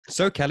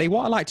So, Kelly,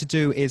 what I like to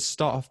do is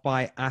start off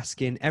by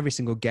asking every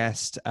single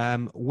guest,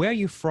 where are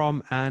you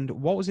from and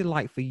what was it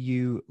like for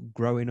you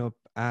growing up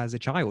as a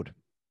child?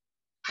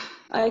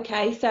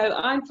 Okay, so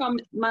I'm from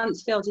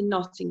Mansfield in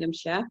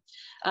Nottinghamshire.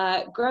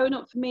 Growing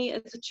up for me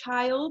as a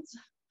child,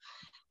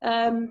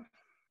 um,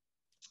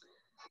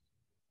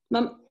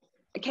 mum,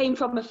 I came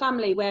from a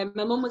family where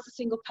my mum was a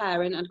single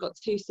parent and got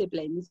two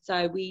siblings,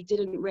 so we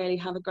didn't really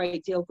have a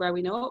great deal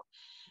growing up.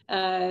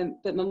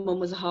 But my mum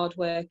was a hard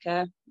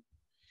worker.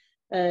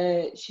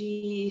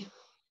 She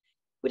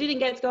we didn't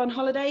get to go on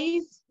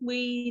holidays.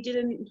 We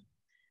didn't.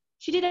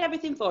 She did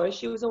everything for us.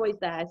 She was always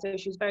there, so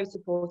she was very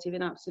supportive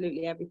in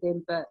absolutely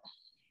everything. But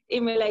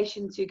in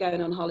relation to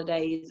going on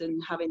holidays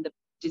and having the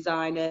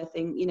designer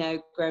thing,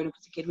 growing up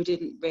as a kid, we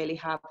didn't really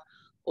have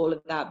all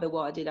of that. But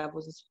what I did have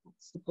was a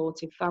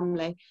supportive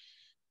family.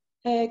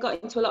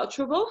 Got into a lot of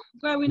trouble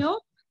growing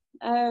up.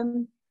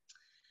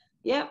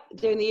 Yeah,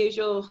 doing the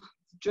usual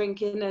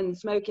drinking and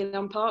smoking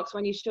on parks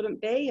when you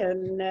shouldn't be,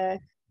 and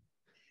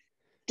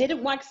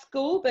didn't wag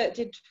school, but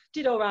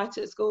did all right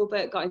at school,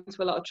 but got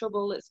into a lot of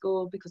trouble at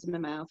school because of my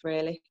mouth,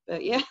 really.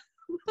 But yeah,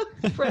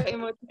 pretty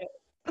much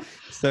it.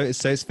 So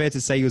it's fair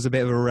to say you was a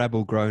bit of a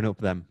rebel growing up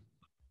then.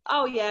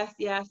 Oh yes,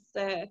 yes.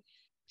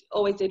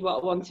 Always did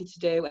what I wanted to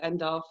do.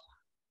 End of.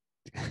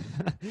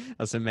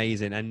 That's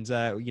amazing. And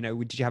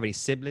did you have any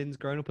siblings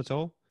growing up at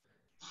all?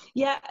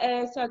 Yeah.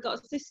 So I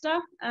got a sister,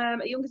 a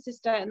younger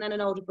sister, and then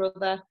an older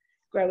brother.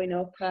 Growing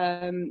up,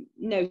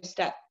 no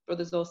step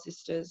brothers or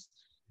sisters,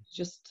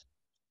 just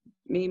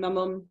me, my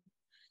mum,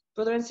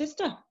 brother, and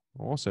sister.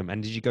 Awesome.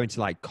 And did you go into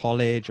like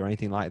college or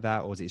anything like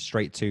that, or was it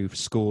straight to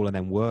school and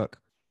then work?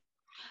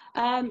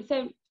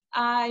 So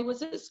I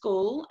was at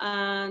school,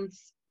 and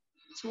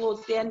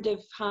towards the end of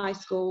high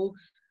school,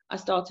 I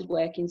started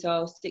working. So I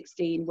was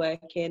 16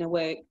 working. I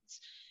worked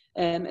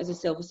as a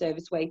silver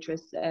service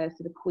waitress for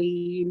the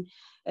Queen,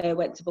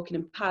 went to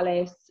Buckingham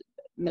Palace,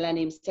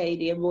 Millennium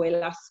Stadium,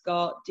 Royal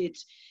Ascot, did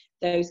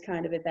those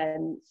kind of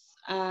events,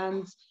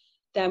 and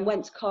then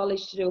went to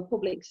college to do a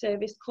public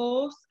service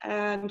course,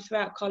 and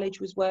throughout college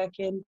was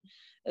working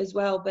as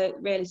well,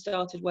 but really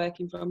started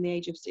working from the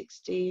age of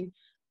 16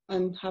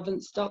 and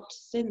haven't stopped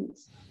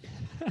since.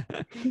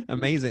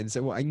 Amazing.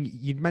 So and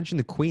you mentioned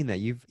the Queen there.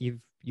 You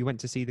went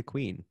to see the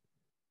Queen.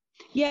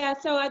 Yeah,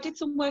 so I did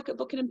some work at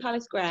Buckingham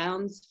Palace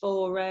grounds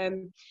for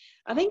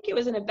I think it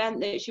was an event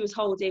that she was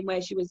holding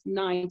where she was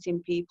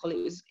knighting people.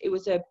 It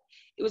was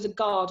a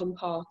garden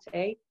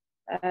party.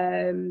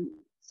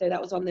 So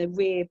that was on the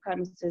rear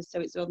premises, so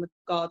it's on the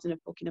garden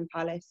of Buckingham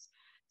Palace.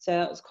 So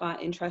that was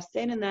quite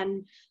interesting. And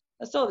then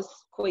I saw this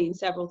Queen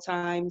several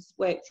times,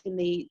 worked in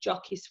the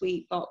jockey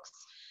suite box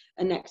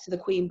and next to the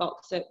Queen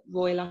box at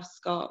Royal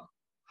Ascot,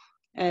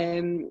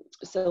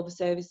 silver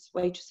service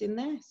waitress in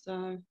there.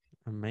 So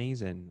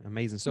Amazing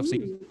stuff. So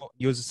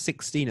you was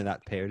 16 at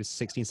that period,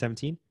 16,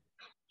 17?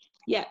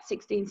 Yeah,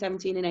 16,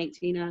 17 and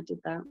 18 I did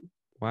that.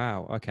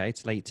 Wow. Okay.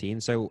 Till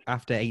 18. So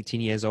after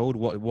 18 years old,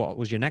 what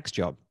was your next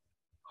job?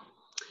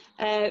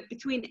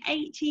 Between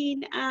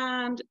 18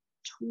 and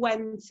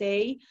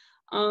 20,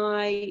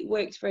 I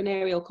worked for an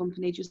aerial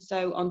company, just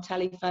so on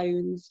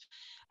telephones.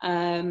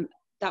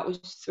 That was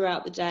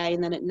throughout the day,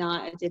 and then at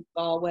night I did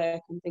bar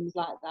work and things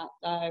like that.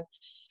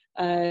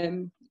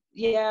 So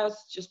yeah, I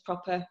was just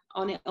proper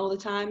on it all the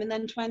time. And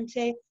then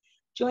 20,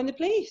 joined the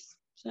police.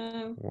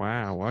 So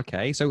Wow.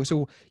 Okay. So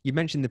you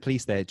mentioned the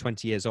police there,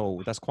 20 years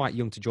old. That's quite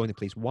young to join the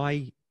police.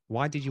 Why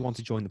did you want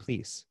to join the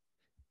police?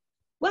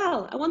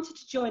 well, I wanted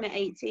to join at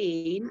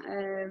 18.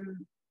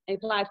 I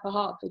applied for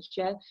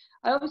Hertfordshire.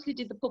 I obviously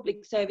did the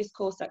public service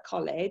course at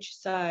college,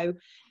 so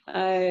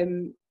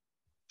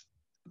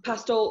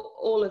passed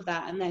all of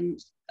that and then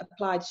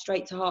applied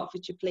straight to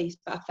Hertfordshire Police,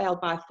 but I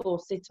failed by 4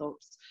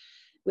 sit-ups,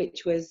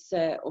 which was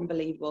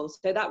unbelievable.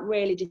 So that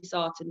really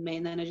disheartened me,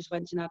 and then I just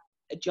went and had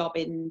a job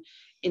in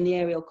the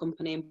aerial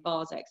company in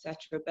bars,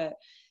 etc. But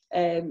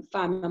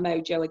found my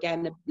mojo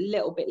again a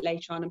little bit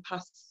later on and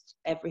passed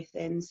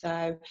everything.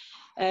 So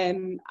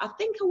I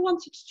think I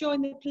wanted to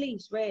join the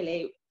police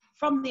really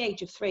from the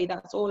age of 3.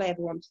 That's all I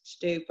ever wanted to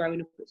do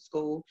growing up at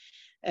school,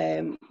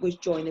 was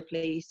join the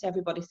police.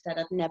 Everybody said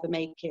I'd never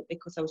make it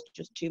because I was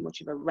just too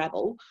much of a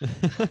rebel.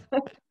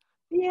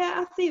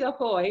 Yeah, I see the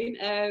point.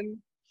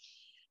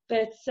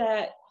 But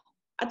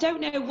I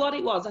don't know what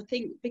it was. I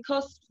think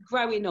because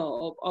growing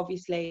up,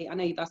 obviously, I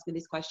know you've asked me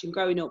this question.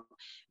 Growing up,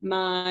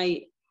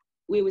 my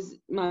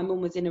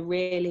mum was in a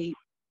really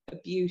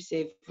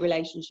abusive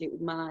relationship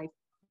with my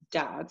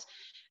dad,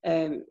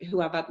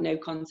 who I've had no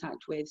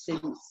contact with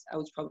since I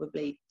was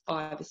probably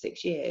 5 or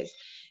 6 years.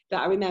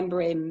 But I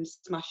remember him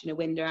smashing a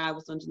window. I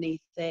was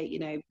underneath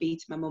it,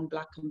 beating my mum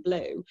black and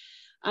blue.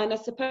 And I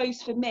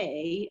suppose for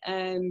me,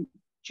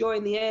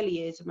 during the early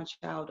years of my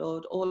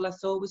childhood, all I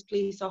saw was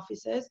police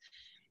officers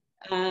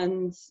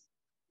and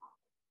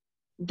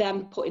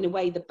them putting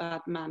away the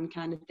bad man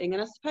kind of thing.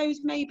 And I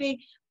suppose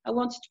maybe I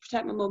wanted to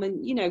protect my mum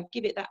and,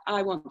 give it that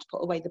I want to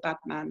put away the bad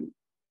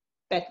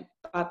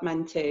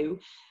man too,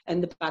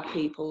 and the bad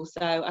people.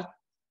 So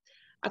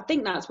I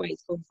think that's where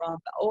it's come from.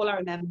 But all I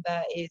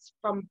remember is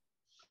from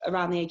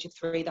around the age of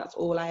 3, that's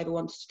all I ever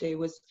wanted to do,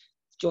 was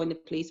join the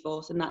police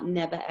force, and that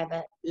never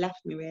ever left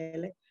me,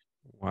 really.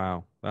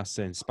 Wow, that's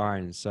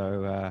inspiring.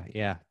 So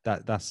yeah,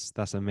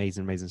 that's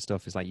amazing, amazing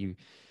stuff. It's like you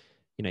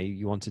know,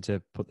 you wanted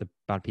to put the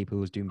bad people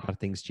who was doing bad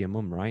things to your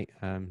mum, right?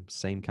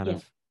 Same kind Yeah.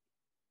 of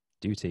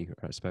duty,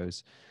 I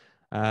suppose.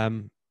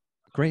 Um,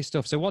 great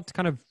stuff. So what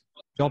kind of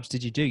jobs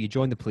did you do? You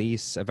joined the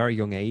police at a very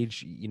young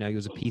age. You know, you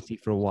was a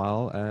PT for a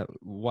while.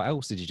 What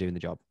else did you do in the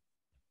job?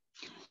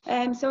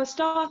 So I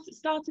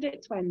started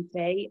at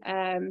 20.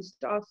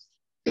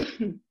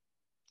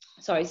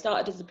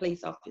 Started as a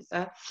police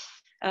officer,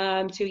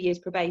 2 years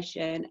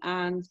probation,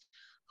 and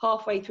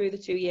halfway through the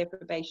 2-year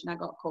probation, I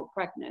got caught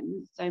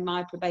pregnant. So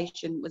my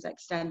probation was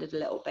extended a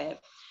little bit.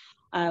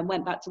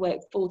 Went back to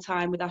work full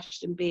time with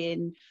Ashton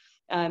being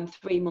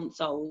 3 months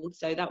old.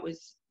 So that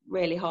was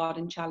really hard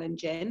and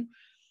challenging.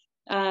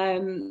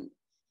 I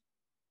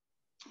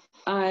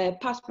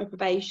passed my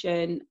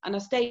probation and I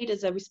stayed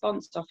as a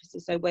response officer,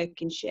 so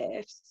working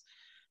shifts.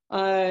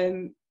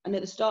 And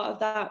at the start of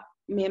that,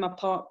 me and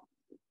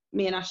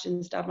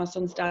Ashton's dad, my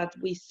son's dad,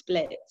 we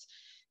split.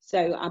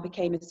 So I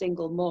became a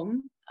single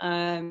mum.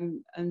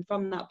 And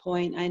from that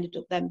point, I ended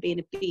up then being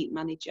a beat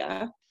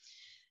manager.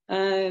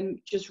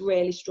 Just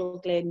really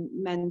struggling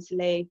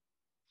mentally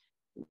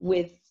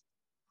with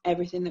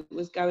everything that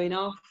was going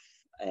off.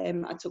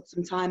 I took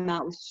some time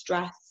out with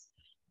stress.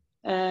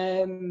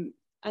 And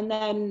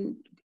then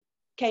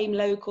came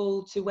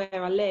local to where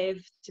I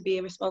live to be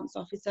a response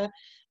officer.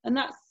 And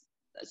I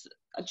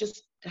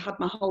just had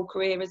my whole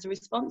career as a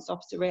response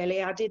officer,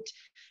 really. I did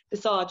the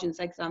sergeant's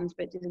exams,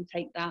 but didn't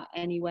take that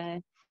anywhere.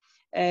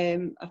 I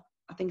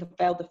think I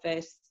failed the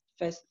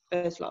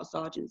first lot of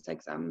sergeant's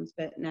exams,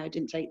 but no, I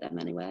didn't take them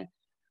anywhere.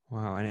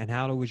 Wow. And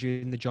how long was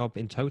you in the job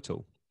in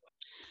total?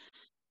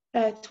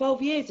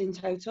 12 years in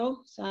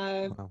total.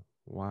 So, Wow.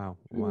 Wow.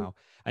 mm. Wow.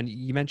 And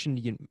you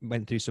mentioned you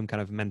went through some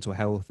kind of mental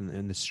health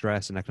and the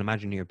stress. And I can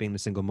imagine you being a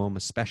single mom,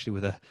 especially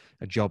with a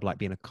job like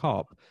being a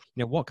cop.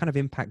 You know, what kind of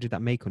impact did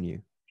that make on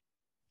you?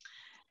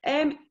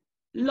 Um,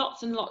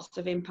 Lots and lots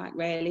of impact,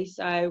 really.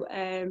 So,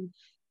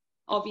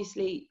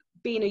 obviously,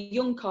 being a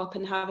young cop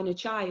and having a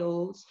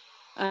child,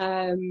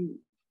 I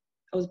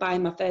was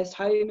buying my first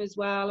home as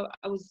well.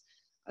 I was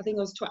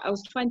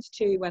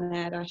 22 when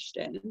I had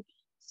Ashton,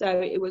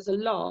 so it was a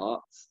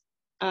lot,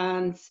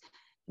 and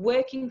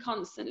working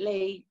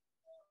constantly.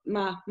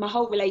 My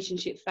whole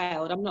relationship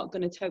failed. I'm not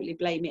going to totally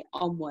blame it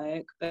on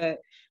work, but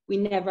we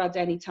never had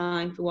any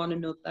time for one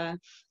another.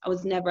 I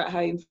was never at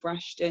home for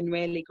Ashton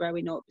really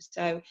growing up,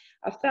 so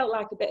I felt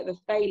like a bit of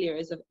a failure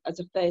as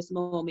a first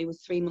mum. He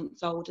was 3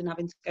 months old and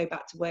having to go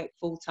back to work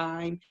full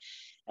time.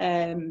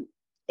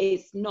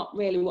 It's not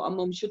really what a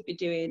mum should be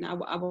doing.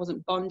 I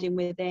wasn't bonding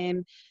with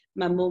him.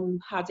 My mum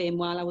had him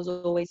while I was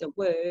always at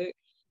work,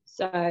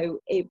 so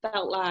it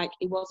felt like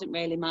it wasn't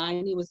really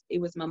mine. It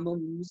was my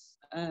mum's.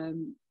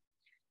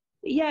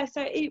 Yeah,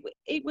 so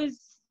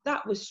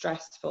that was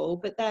stressful.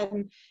 But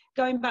then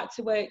going back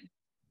to work,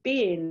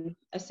 being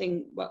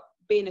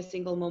being a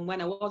single mum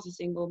when I was a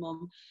single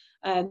mum,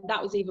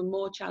 that was even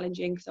more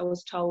challenging because I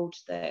was told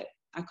that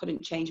I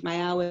couldn't change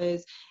my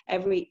hours.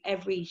 Every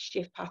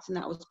shift pattern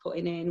that I was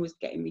putting in was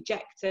getting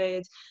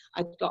rejected.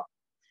 I'd got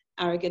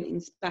arrogant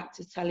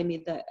inspectors telling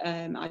me that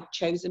I'd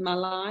chosen my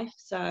life.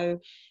 So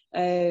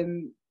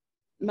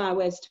my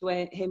words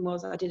to him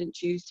was, I didn't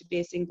choose to be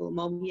a single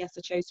mum. Yes,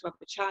 I chose to have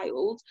a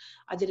child.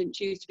 I didn't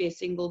choose to be a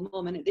single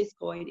mum. And at this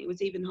point, it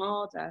was even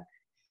harder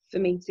for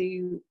me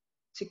to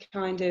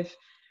kind of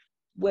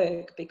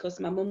work because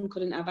my mum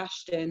couldn't have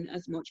Ashton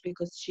as much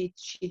because she'd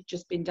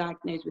just been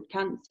diagnosed with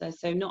cancer.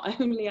 So not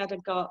only had I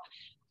got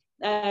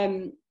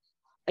a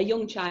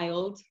young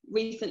child,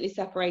 recently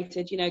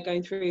separated, you know,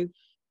 going through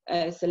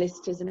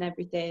solicitors and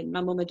everything.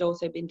 My mum had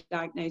also been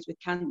diagnosed with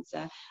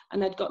cancer,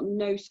 and I'd got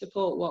no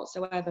support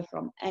whatsoever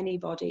from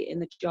anybody in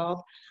the job.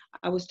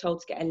 I was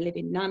told to get a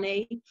living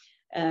nanny.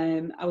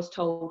 I was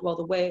told, well,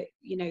 the work,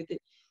 you know, that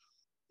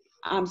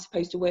I'm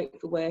supposed to work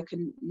for work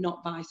and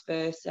not vice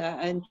versa.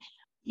 And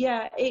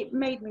yeah, it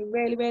made me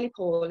really, really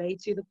poorly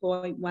to the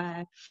point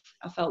where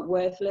I felt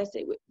worthless.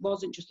 It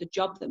wasn't just a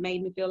job that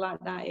made me feel like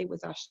that. It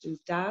was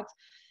Ashton's dad.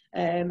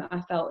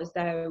 I felt as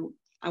though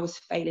I was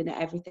failing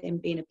at everything,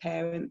 being a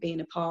parent,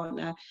 being a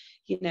partner,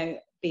 you know,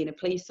 being a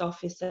police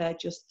officer,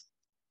 just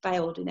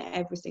failed in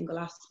every single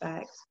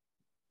aspect.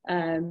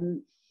 I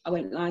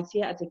won't lie to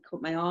you, I did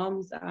cut my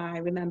arms. I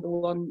remember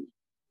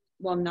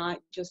one night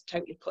just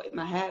totally cutting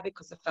my hair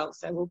because I felt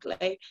so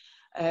ugly,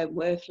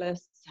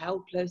 worthless,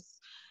 helpless.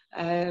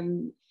 I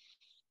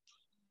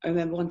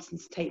remember wanting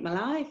to take my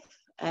life.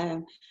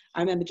 I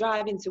remember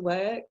driving to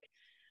work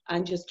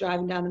and just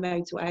driving down the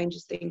motorway and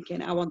just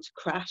thinking, I want to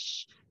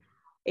crash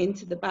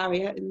into the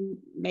barrier and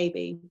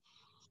maybe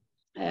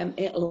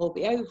it'll all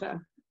be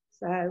over.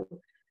 So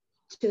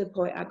to the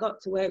point I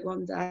got to work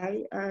one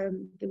day,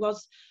 there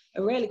was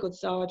a really good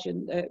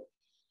sergeant that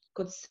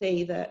could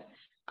see that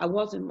I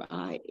wasn't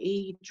right.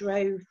 He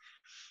drove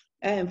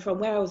from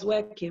where I was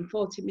working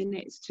 40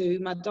 minutes to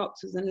my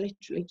doctor's and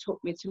literally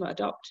took me to my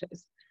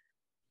doctor's.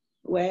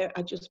 where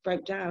I just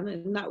broke down,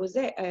 and that was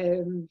it.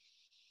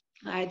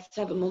 I had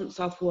 7 months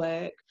off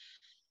work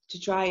to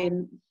try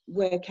and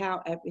work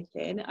out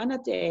everything, and I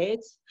did.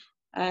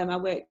 I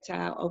worked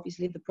out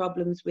obviously the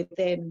problems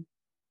within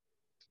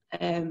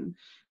um,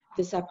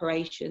 the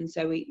separation.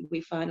 So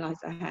we finalised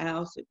the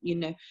house, you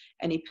know,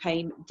 any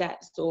payment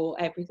debts or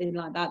everything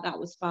like that. That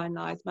was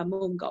finalised. My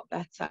mum got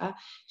better.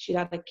 She'd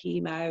had a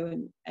chemo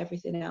and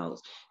everything else.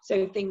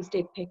 So things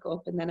did pick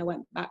up, and then I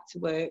went back to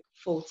work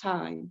full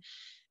time.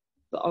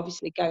 But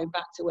obviously going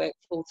back to work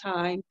full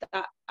time,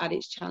 that had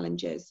its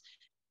challenges,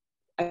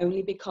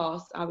 only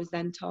because I was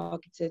then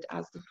targeted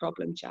as the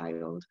problem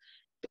child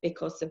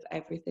because of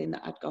everything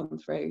that I'd gone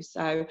through.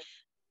 So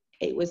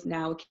it was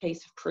now a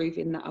case of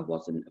proving that I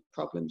wasn't a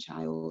problem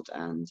child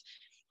and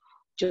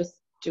just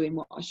doing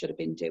what I should have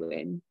been doing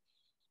in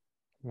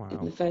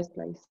Wow. the first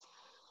place.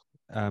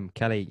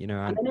 Kelly, you know,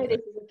 And I know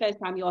this is the first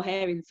time you're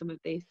hearing some of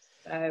this,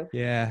 so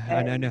yeah,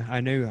 um, I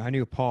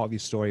knew a part of your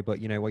story, but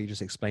you know what you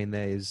just explained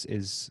there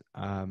is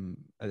at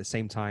the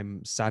same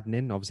time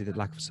saddening. Obviously, the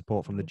lack of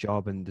support from the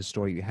job and the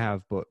story you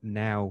have, but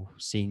now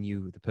seeing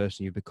you, the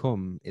person you've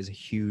become, is a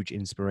huge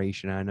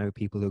inspiration. And I know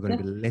people who are going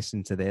to be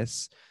listening to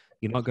this.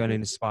 You're not going to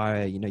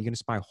inspire, you know, you're going to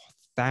inspire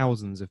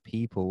thousands of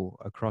people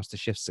across the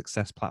Shift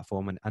Success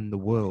platform and the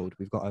world.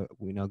 We've got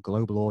a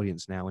global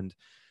audience now, and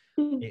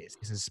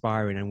it's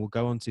inspiring, and we'll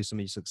go on to some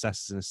of your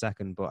successes in a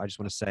second, but I just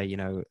want to say, you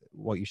know,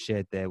 what you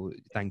shared there,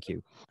 thank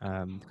you,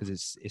 because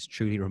it's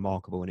truly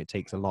remarkable, and it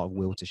takes a lot of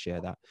will to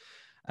share that.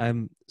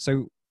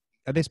 So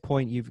at this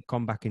point, you've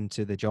gone back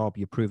into the job,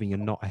 you're proving you're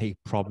not a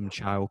problem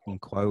child, in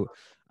quote.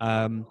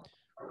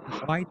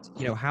 Why,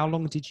 you know, how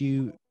long did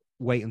you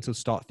wait until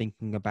start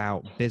thinking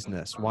about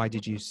business? Why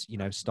did you, you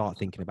know, start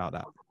thinking about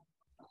that?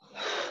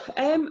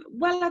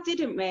 well, I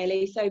didn't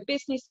really. So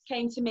business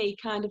came to me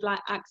kind of like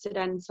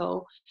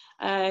accidental.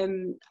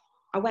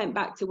 I went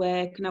back to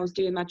work and I was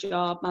doing my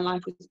job. My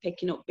life was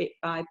picking up bit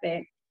by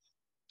bit.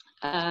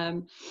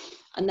 And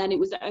then it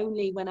was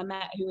only when I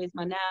met who is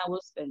my now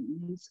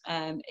husband,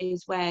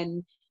 is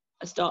when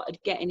I started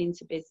getting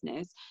into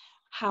business.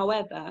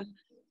 However,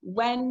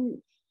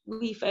 when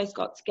we first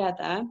got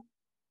together,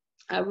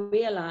 I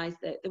realised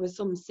that there were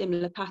some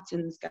similar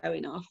patterns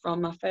going off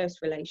from my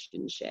first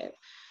relationship.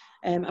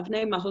 I've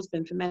known my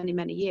husband for many,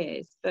 many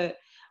years, but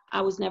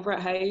I was never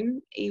at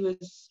home. I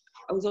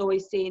was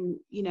always seeing,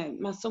 you know,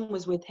 my son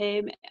was with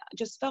him. I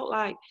just felt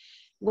like,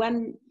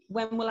 when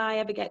will I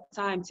ever get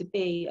time to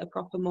be a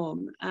proper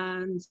mum?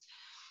 And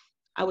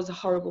I was a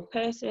horrible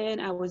person.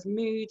 I was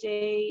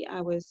moody.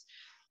 I was,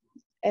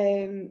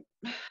 I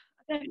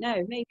don't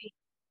know, maybe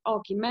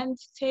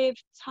argumentative,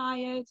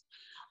 tired.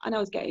 And I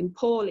was getting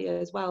poorly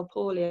as well,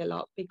 poorly a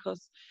lot,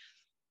 because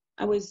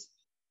I was,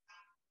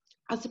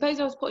 I suppose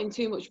I was putting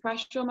too much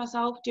pressure on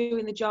myself,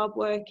 doing the job,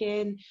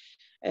 working.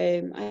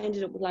 I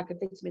ended up with like a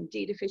vitamin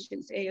D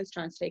deficiency. I was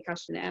trying to take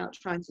action out,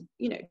 trying to,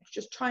 you know,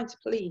 just trying to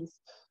please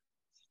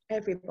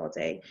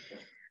everybody.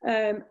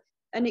 And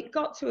it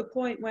got to a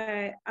point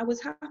where I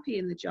was happy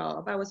in the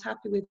job. I was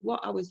happy with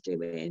what I was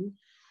doing,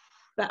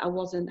 but I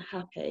wasn't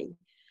happy.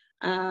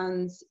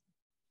 And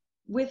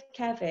with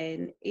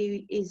Kevin,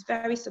 he is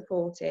very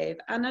supportive.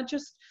 And I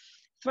just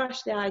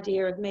thrashed the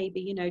idea of maybe,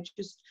 you know,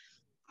 just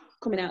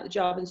coming out of the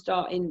job and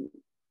starting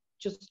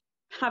just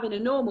having a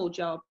normal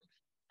job.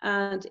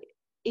 And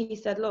he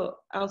said, look,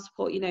 I'll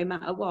support you no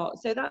matter what.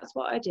 So that's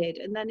what I did.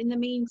 And then in the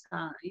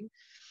meantime,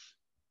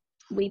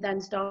 we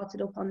then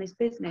started up on this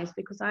business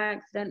because I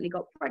accidentally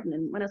got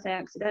pregnant. When I say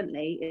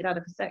accidentally, it had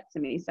a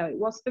vasectomy, so it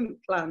wasn't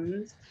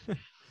planned.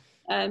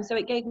 So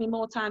it gave me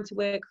more time to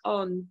work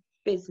on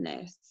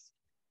business.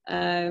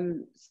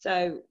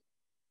 So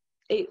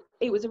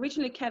it was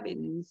originally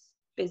Kevin's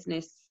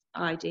business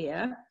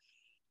idea,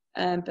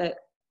 but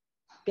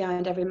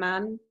behind every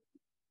man,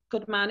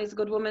 good man is a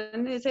good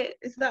woman. Is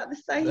that the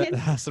saying?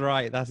 That's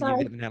right. That's, So you've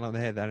hit the nail on the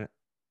head then.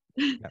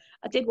 Yep.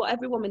 I did what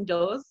every woman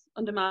does,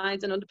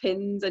 undermines and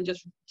underpins and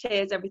just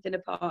tears everything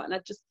apart. And I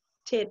just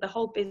teared the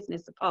whole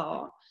business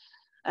apart,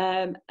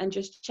 and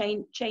just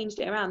changed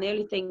it around. The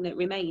only thing that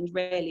remained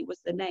really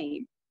was the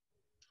name.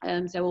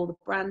 So all the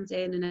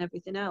branding and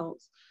everything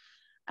else.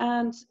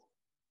 And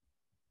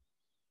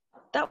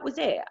that was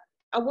it.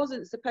 I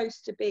wasn't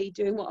supposed to be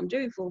doing what I'm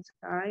doing full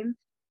time,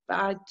 but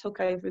I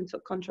took over and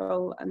took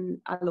control, and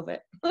I love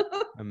it.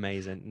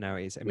 Amazing. No,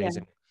 it's Yeah.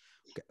 amazing.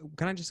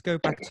 Can I just go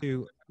back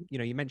to, you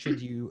know, you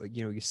mentioned you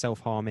know, you're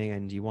self-harming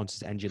and you wanted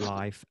to end your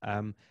life.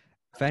 For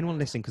anyone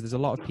listening, because there's a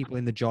lot of people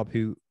in the job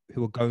who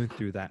are going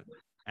through that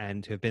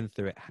and who have been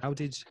through it, how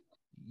did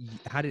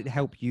it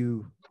help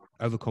you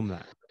overcome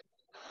that?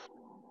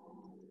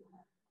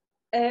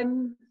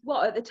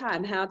 What at the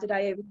time? How did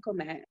I overcome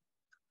it?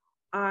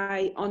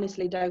 I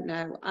honestly don't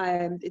know.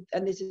 And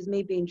this is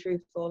me being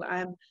truthful.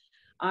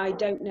 I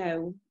don't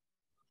know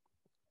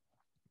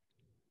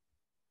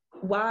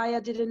why I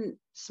didn't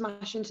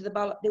smash into the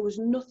ball. There was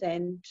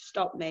nothing to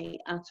stop me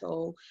at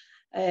all.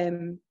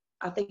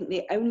 I think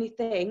the only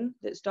thing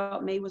that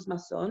stopped me was my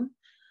son.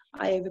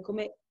 I overcome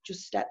it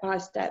just step by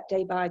step,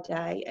 day by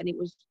day, and it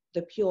was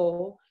the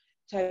pure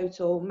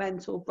total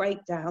mental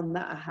breakdown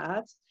that I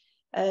had.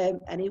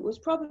 And it was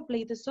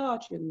probably the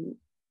sergeant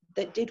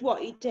that did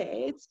what he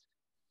did,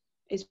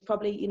 is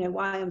probably, you know,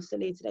 why I'm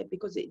still here today,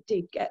 because it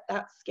did get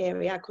that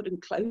scary. I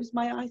couldn't close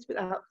my eyes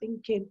without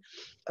thinking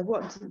of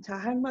wanting to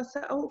hang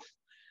myself.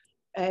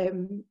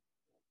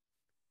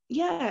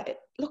 Yeah,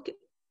 look,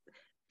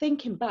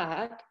 thinking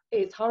back,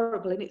 it's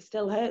horrible and it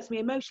still hurts me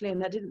emotionally.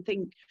 And I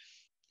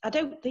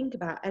don't think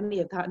about any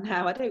of that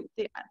now.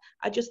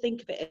 I just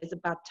think of it as a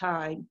bad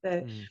time.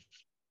 But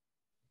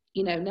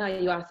you know, now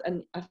you ask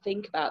and I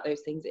think about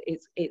those things,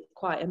 it's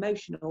quite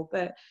emotional.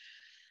 But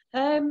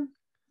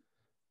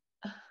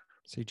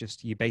so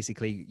you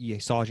basically, your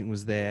sergeant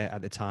was there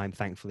at the time.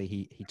 Thankfully,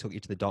 he took you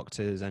to the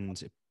doctors,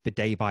 and the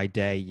day by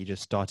day, you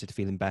just started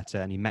feeling better.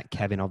 And you met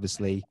Kevin,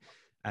 obviously,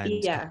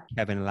 and yeah,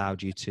 Kevin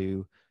allowed you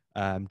to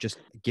just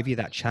give you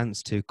that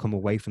chance to come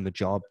away from the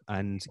job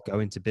and go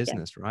into yeah,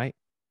 business, right?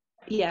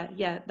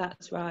 yeah,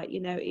 that's right.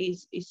 You know,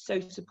 he's so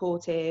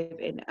supportive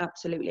in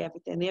absolutely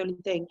everything. The only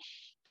thing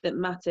that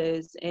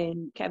matters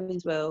in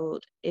Kevin's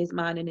world is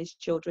mine and his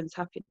children's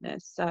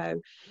happiness.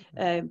 So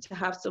to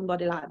have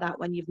somebody like that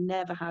when you've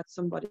never had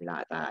somebody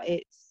like that,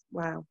 it's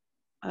wow.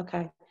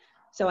 Okay.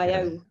 So I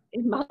Kevin. owe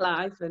in my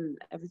life and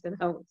everything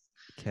else.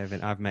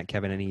 Kevin, I've met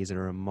Kevin, and he's a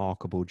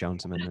remarkable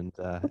gentleman, and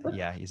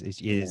yeah,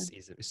 Yeah.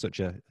 he's such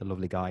a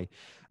lovely guy.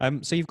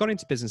 So you've gone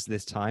into business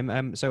this time.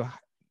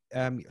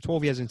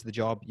 12 years into the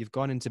job, you've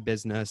gone into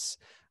business,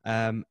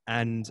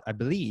 and I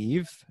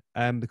believe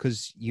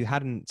because you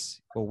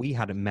hadn't, or we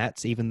hadn't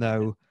met, even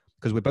though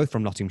because we're both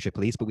from Nottinghamshire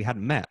Police, but we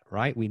hadn't met,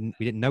 right? We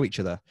didn't know each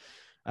other.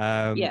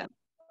 Um, Yeah.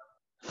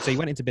 so you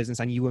went into business,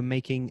 and you were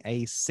making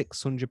a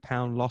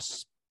 £600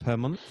 loss per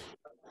month.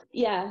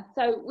 Yeah,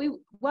 so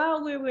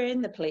while we were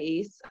in the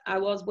police, I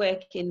was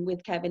working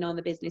with Kevin on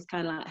the business,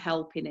 kind of like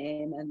helping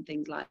him and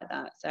things like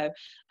that. So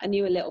I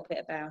knew a little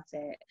bit about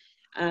it,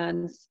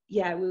 and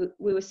yeah,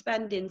 we were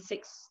spending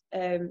 £600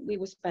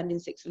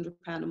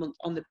 a month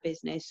on the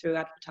business through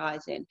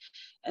advertising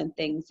and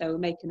things. So we're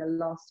making a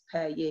loss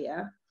per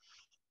year.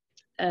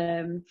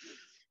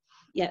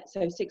 Yeah, so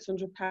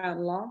 £600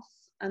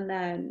 loss, and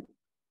then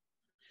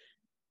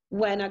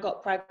when I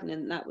got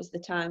pregnant, that was the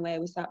time where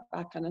we sat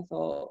back and I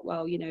thought,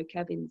 well, you know,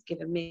 Kevin's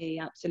given me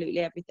absolutely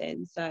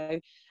everything. So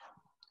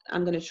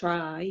I'm going to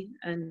try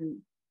and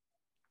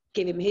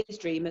give him his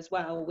dream as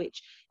well,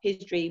 which his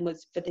dream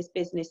was for this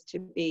business to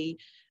be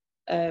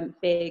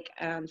big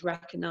and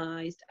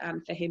recognised,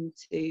 and for him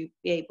to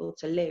be able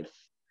to live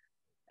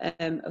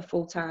a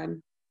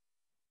full-time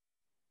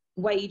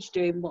wage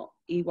doing what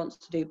he wants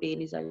to do,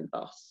 being his own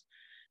boss.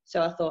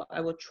 So I thought I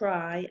would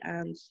try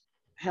and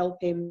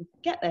help him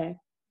get there.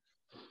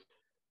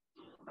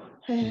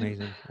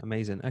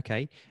 Amazing.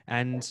 Okay.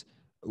 And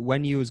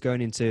when you was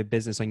going into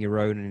business on your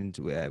own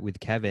and with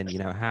Kevin, you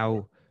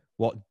know,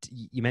 what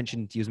you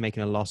mentioned, you was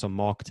making a loss on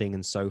marketing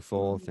and so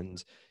forth,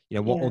 and you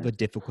know, what Yeah. other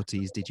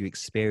difficulties did you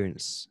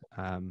experience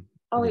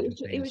Oh, within it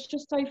those was days?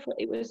 just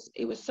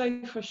it was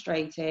so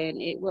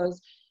frustrating.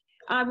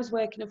 I was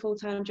working a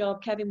full-time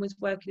job, Kevin was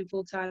working a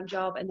full-time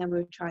job, and then we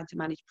were trying to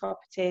manage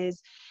properties,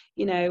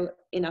 you know,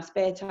 in our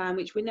spare time,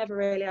 which we never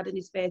really had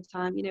any spare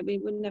time. You know, we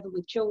were never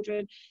with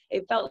children.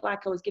 It felt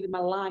like I was giving my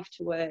life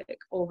to work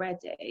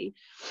already.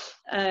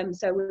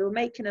 So we were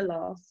making a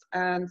loss,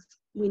 and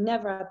we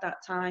never had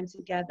that time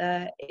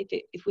together.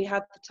 If we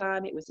had the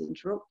time, it was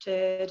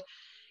interrupted.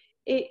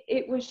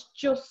 It was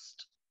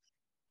just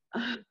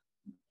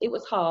it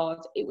was hard.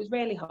 It was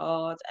really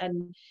hard,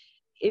 and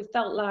it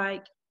felt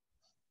like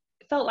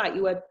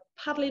you were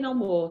paddling on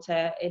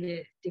water in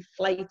a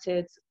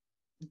deflated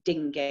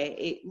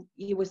dinghy.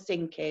 You were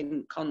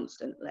sinking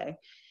constantly.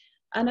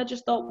 And I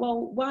just thought,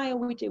 well, why are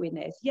we doing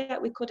this? Yeah,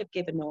 we could have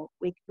given up.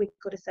 We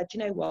could have said, you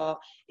know what,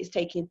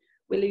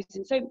 we're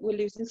losing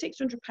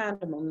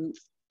 £600 a month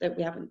that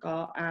we haven't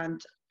got,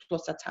 and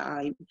plus our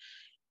time.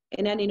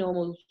 In any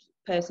normal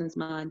person's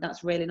mind,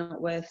 that's really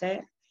not worth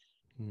it.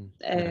 No,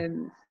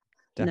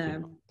 definitely No.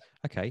 not.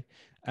 Okay.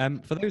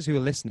 For those who are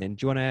listening,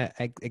 do you want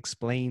to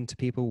explain to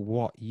people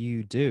what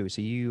you do?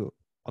 So you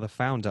are the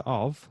founder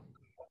of.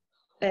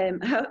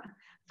 Um,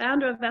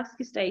 founder of Ask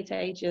Estate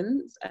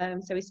Agents.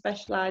 So we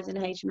specialise in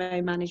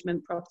HMO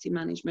management, property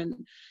management,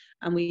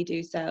 and we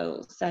do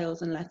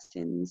sales and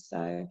lettings.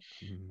 So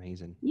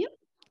Amazing. yep.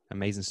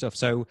 Amazing stuff.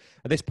 So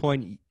at this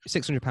point,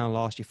 £600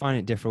 loss, you find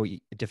it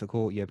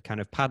difficult. You're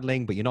kind of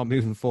paddling, but you're not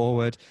moving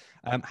forward.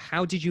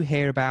 How did you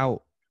hear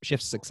about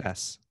Shift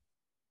Success?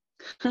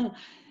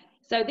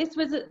 So this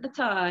was at the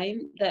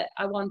time that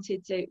I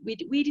wanted to.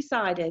 We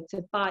decided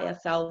to buy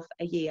ourselves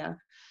a year.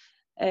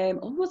 Or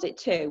was it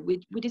two?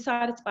 We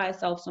decided to buy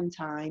ourselves some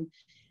time.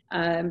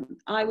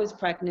 I was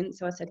pregnant,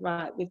 so I said,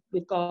 right,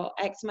 we've got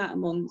X amount of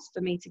months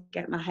for me to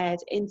get my head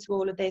into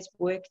all of this,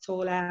 work it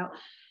all out,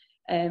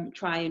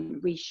 try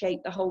and reshape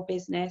the whole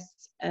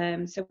business.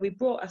 So we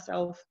brought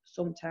ourselves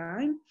some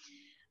time,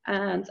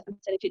 and I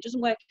said, if it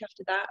doesn't work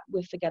after that,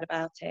 we'll forget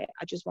about it.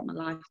 I just want my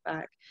life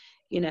back,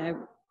 you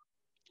know,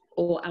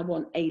 or I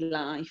want a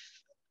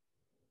life.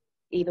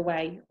 Either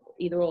way,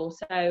 either or.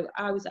 So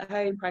I was at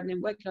home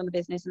pregnant, working on the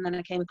business, and then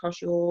I came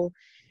across your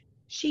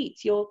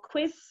sheet, your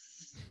quiz,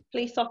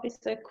 police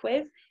officer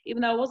quiz.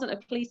 Even though I wasn't a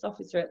police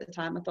officer at the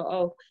time, I thought,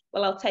 oh,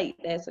 well, I'll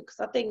take this, because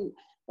I think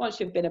once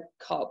you've been a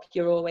cop,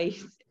 you're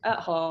always at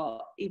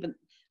heart, even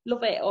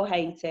love it or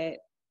hate it,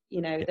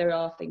 you know, Yeah. there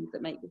are things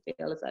that make you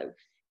feel as though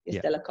you're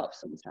Yeah. still a cop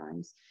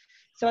sometimes.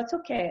 So I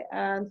took it,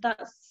 and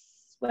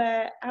that's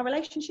where our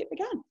relationship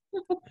began.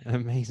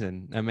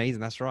 Amazing. Amazing.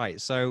 That's right.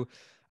 So,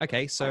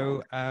 okay.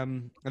 So, at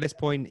this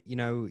point, you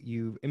know,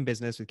 you in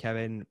business with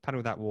Kevin, paddle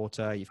with that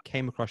water, you've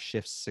came across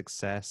Shift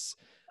Success,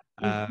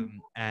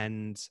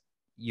 and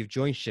you've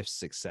joined Shift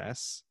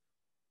Success.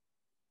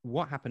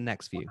 What happened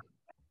next for you?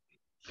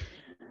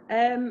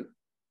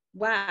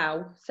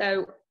 Wow.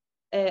 So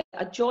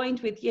I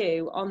joined with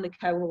you on the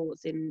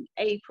cohorts in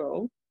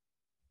April.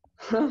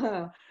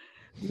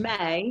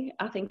 May,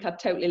 I think I'd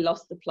totally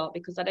lost the plot,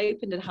 because I'd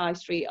opened a high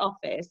street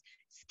office,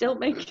 still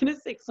making a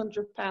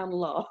 £600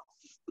 loss,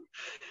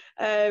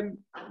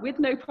 with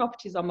no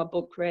properties on my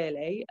book,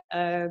 really.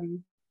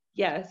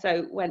 Yeah,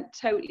 so went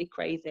totally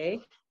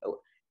crazy.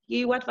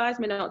 You advised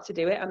me not to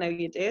do it. I know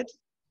you did,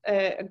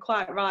 and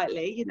quite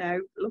rightly, you know,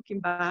 looking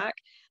back.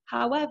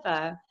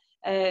 However,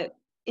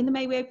 in the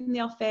May we opened the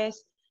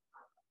office.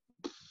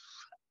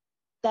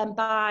 Then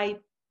by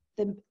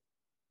the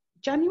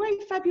January,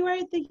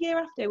 February the year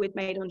after, we'd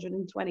made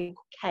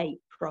 120k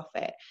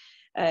profit,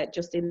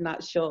 just in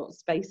that short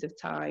space of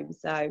time.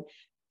 So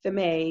for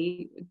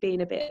me,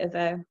 being a bit of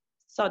a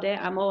sod it,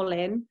 I'm all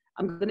in,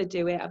 I'm going to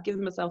do it, I've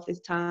given myself this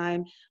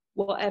time,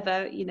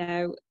 whatever, you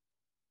know,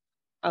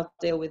 I'll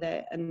deal with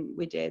it. And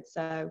we did.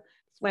 So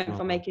went from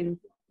Phenomenal. making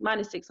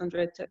minus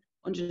 600 to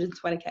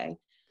 120k.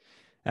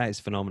 That is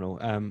phenomenal.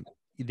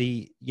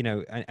 You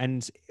know,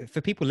 and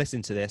for people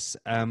listening to this,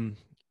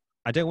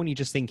 I don't want you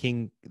just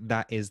thinking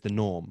that is the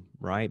norm,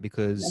 right?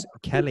 Because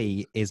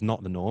Kelly is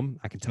not the norm.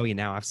 I can tell you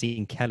now, I've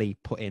seen Kelly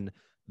put in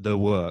the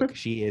work.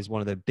 She is one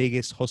of the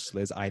biggest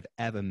hustlers I've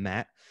ever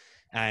met.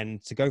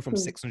 And to go from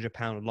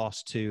 £600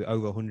 loss to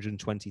over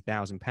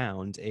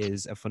 £120,000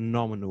 is a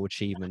phenomenal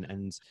achievement.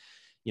 And,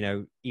 you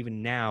know,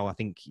 even now, I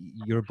think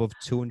you're above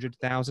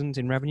 200,000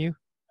 in revenue.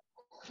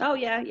 Oh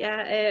yeah,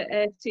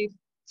 yeah,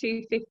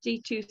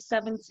 250,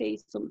 270,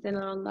 something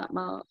along that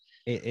mark.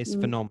 It's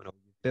phenomenal.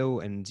 You've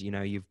built, and you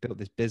know, you've built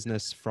this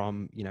business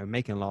from, you know,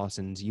 making a loss,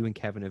 and you and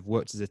Kevin have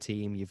worked as a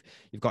team. You've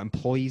got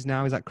employees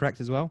now, is that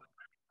correct as well?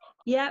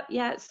 Yeah,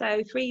 yeah.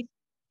 So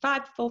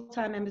 5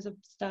 full-time members of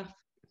staff.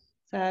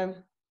 So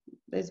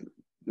there's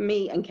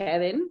me and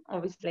Kevin,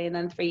 obviously, and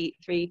then three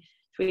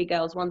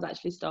girls. One's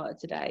actually started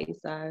today.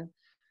 So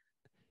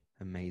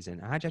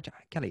Amazing.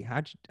 Kelly,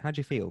 how'd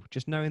you feel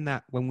just knowing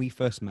that when we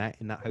first met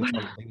in that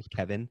hotel room with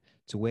Kevin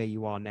to where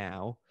you are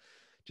now?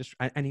 Just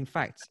and in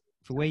fact,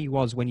 for where you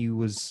was when you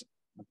was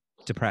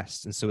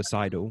depressed and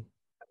suicidal,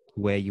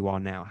 where you are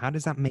now, how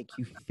does that make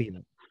you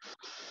feel?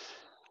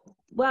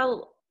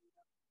 well,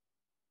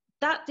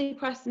 that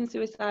depressed and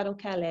suicidal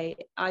Kelly,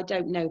 I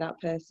don't know that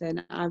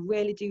person. I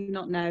really do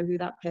not know who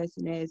that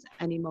person is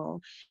anymore.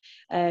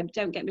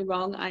 Don't get me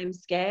wrong, I am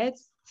scared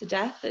to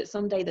death that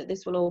someday that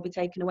this will all be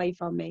taken away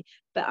from me,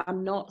 but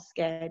I'm not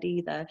scared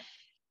either,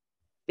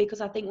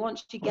 because I think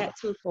once you get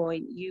to a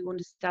point, you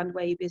understand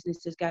where your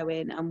business is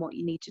going and what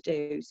you need to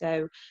do.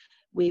 So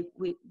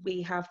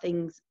we have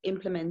things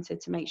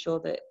implemented to make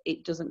sure that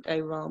it doesn't go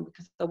wrong,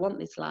 because I want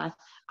this life.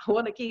 I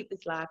want to keep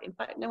this life. In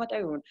fact, no, I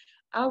don't.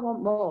 I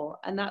want more.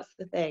 And that's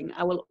the thing.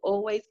 I will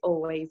always,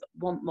 always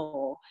want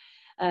more.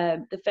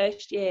 The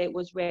first year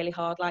was really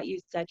hard. Like you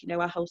said, you know,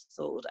 I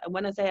hustled. And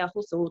when I say I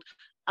hustled,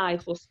 I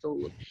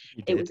hustled. You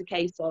It did. was a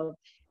case of,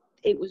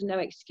 it was no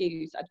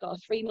excuse. I'd got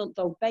a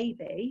 3-month-old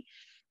baby.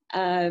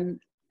 I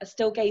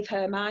still gave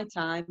her my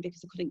time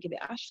because I couldn't give it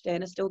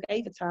Ashton. I still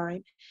gave her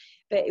time.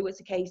 But it was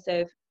a case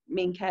of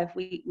me and Kev,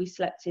 we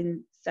slept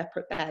in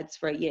separate beds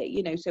for a year,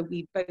 you know, so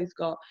we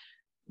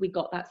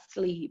got that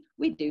sleep.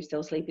 We do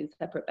still sleep in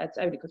separate beds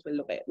only because we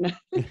love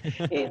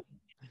it.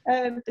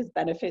 There's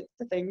benefits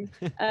to things.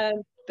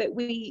 But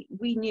we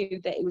knew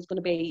that it was going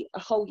to be a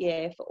whole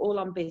year for all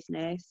on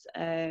business.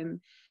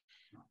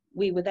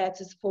 We were there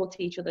to support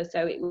each other.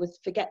 So it was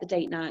forget the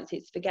date nights.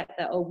 It's forget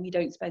that, oh, we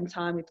don't spend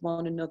time with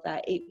one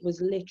another. It was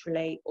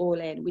literally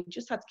all in. We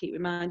just had to keep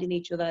reminding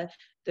each other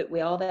that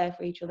we are there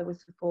for each other, we're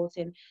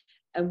supporting.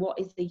 And what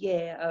is the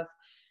year of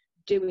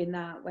doing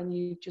that when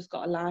you've just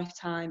got a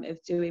lifetime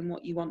of doing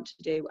what you want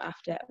to do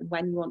after,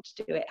 when you want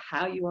to do it,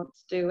 how you want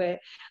to do it.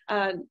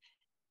 And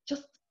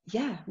just,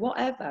 yeah,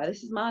 whatever.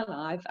 This is my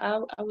life. I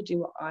will do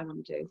what I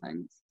want to do.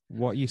 Thanks.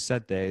 What you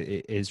said there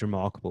is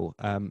remarkable.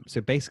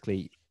 So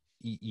basically,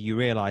 you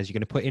realize you're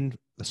going to put in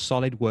the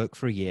solid work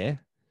for a year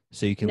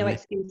so you can No live.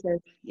 excuses.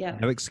 Yeah.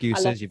 No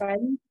excuses.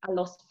 I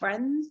lost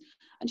friends.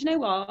 And do you know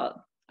what?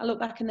 I look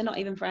back and they're not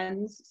even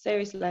friends.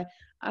 Seriously.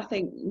 I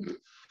think,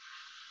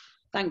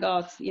 thank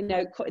God, you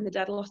know, cutting the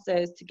dead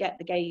losses to get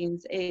the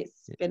gains,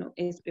 it's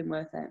been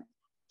worth it.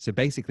 So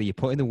basically, you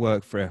put in the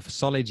work for a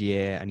solid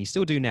year, and you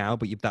still do now,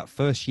 but that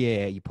first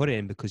year you put it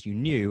in because you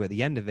knew at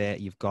the end of it,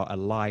 you've got a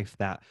life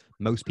that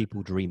most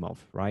people dream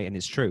of, right? And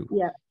it's true.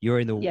 Yeah, You're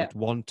in the yeah.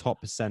 one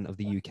top percent of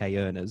the UK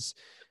earners,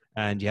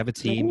 and you have a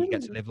team, you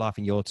get to Mm. live life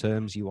in your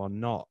terms. You are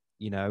not,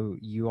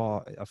 you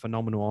are a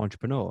phenomenal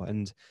entrepreneur.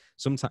 And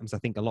sometimes I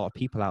think a lot of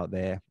people out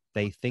there,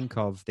 they think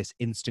of this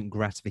instant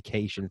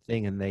gratification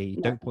thing and they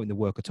No, don't put in the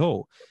work at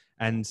all.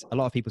 And a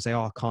lot of people say,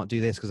 "Oh, I can't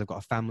do this because I've got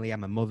a family,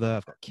 I'm a mother,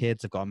 I've got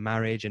kids, I've got a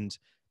marriage." And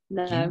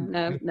no,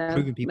 no, you've no,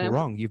 proven people no.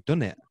 wrong. You've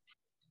done it.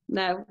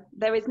 No,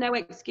 there is no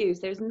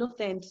excuse. There is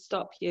nothing to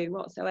stop you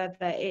whatsoever.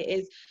 It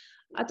is,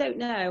 I don't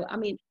know. I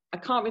mean, I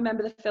can't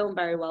remember the film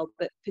very well,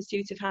 but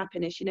Pursuit of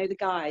Happiness, you know, the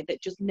guy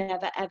that just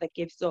never ever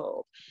gives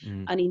up,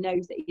 Mm, and he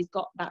knows that he's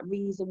got that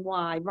reason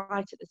why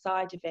right at the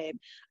side of him.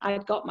 I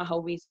had got my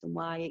whole reason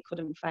why it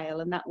couldn't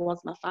fail, and that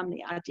was my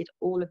family. I did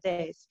all of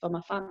this for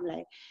my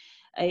family.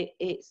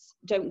 It's,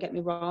 don't get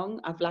me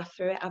wrong, I've laughed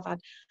through it. I've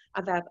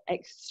had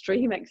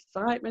extreme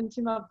excitement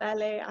in my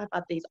belly. I've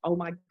had these oh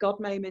my god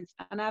moments,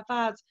 and I've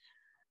had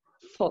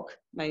fuck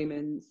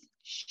moments,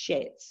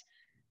 shit,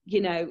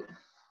 you know.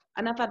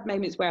 And I've had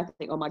moments where I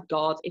think, oh my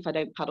god, if I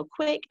don't paddle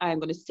quick, I am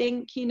going to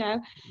sink, you know.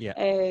 yeah,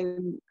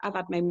 I've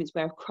had moments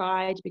where I've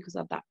cried because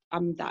of that.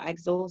 I'm that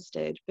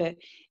exhausted. But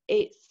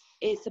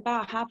it's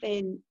about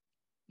having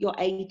your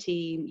A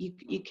team.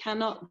 You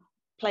cannot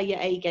play your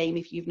A game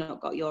if you've not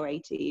got your A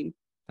team.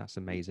 that's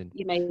amazing.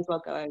 You may as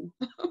well go home.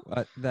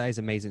 That is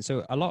amazing.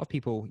 So a lot of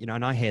people,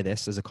 and I hear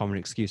this as a common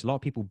excuse. A lot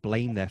of people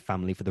blame their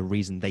family for the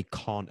reason they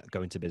can't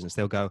go into business.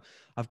 They'll go,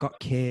 "I've got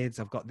kids,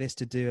 I've got this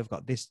to do, I've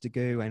got this to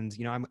do," and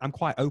I'm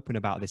quite open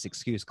about this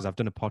excuse because I've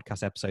done a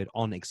podcast episode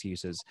on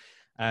excuses.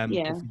 Yeah,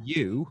 But for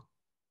you,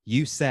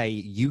 you say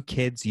you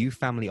kids, you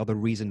family are the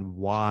reason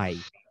why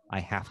I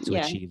have to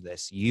yeah. achieve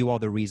this. You are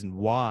the reason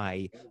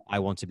why I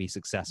want to be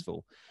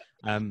successful.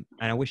 And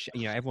I wish,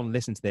 everyone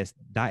listen to this.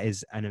 That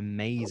is an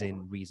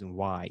amazing reason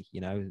why,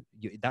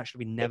 that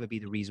should never be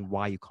the reason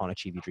why you can't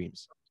achieve your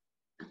dreams.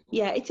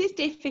 Yeah, it is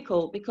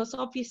difficult because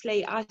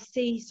obviously I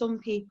see some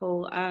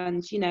people,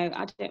 and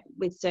I don't,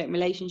 with certain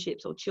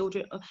relationships or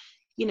children,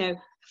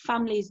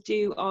 families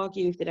do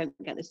argue if they don't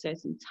get a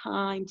certain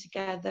time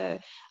together.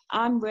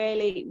 I'm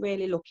really,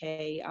 really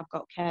lucky. I've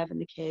got Kev and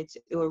the kids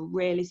who are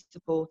really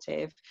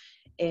supportive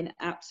in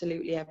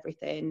absolutely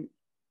everything.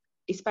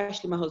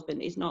 Especially my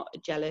husband is not a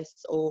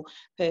jealous or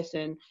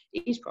person.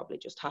 He's probably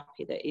just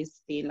happy that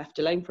he's being left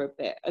alone for a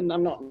bit, and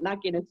I'm not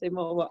nagging at him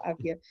or what have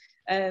you.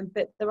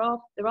 But there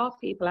are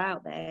people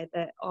out there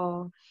that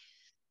are,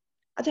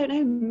 I don't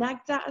know,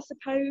 nagged at, I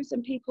suppose,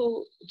 and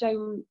people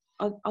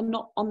are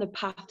not on the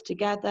path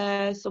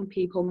together. Some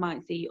people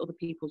might see other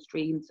people's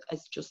dreams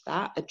as just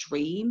that, a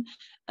dream,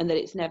 and that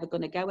it's never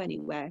going to go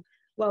anywhere.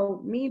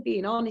 Well, me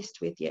being honest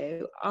with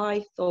you,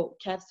 I thought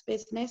Kev's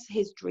business,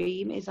 his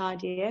dream, his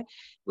idea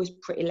was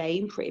pretty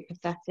lame, pretty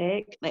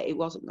pathetic, that it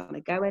wasn't going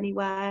to go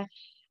anywhere.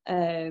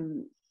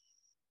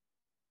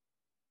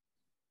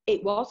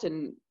 It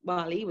wasn't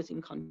while he was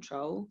in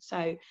control.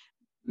 So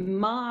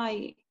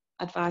my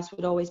advice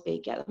would always be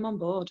get them on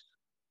board.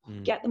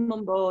 Mm, Get them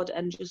on board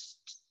and just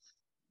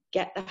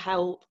get the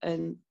help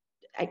and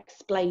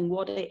explain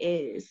what it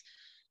is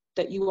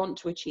that you want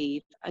to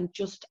achieve, and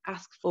just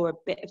ask for a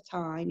bit of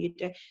time. You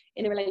do,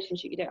 in a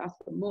relationship, you don't ask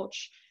for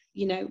much.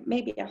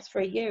 Maybe ask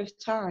for a year's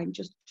time,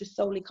 just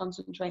solely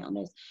concentrate on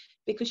this,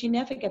 because you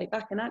never get it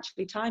back. And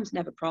actually, time's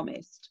never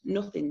promised.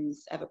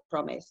 Nothing's ever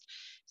promised.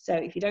 So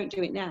if you don't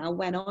do it now,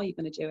 when are you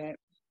going to do it?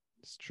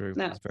 it's true.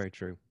 No. It's very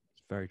true.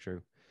 It's very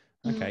true.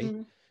 Okay.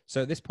 Mm,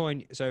 So at this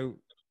point,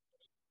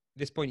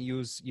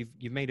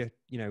 you've made a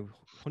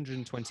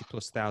 120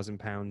 plus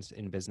 £1,000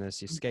 in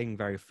business. You're scaling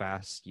very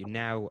fast. You're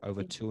now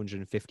over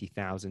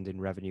 250,000 in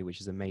revenue,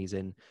 which is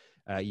amazing.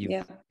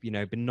 You've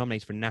yeah. been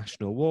nominated for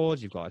national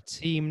awards. You've got a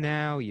team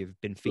now. You've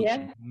been featured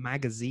Yeah. in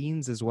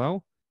magazines as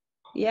well.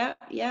 Yeah.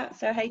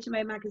 So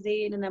HMO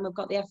magazine, and then we've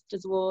got the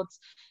Esters Awards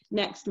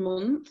next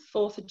month,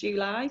 4th of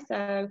July.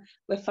 So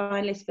we're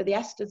finalists for the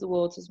Esters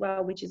Awards as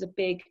well, which is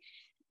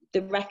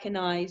the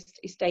recognised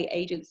estate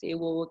agency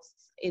awards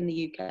in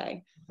the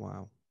UK.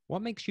 Wow.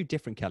 What makes you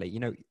different, Kelly?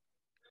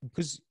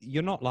 Because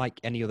you're not like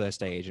any other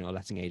estate agent or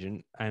letting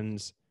agent,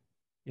 and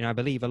I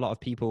believe a lot of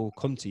people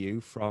come to you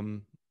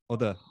from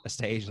other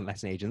estate agent and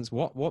letting agents.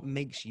 What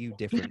makes you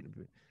different?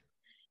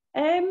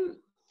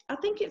 I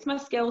think it's my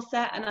skill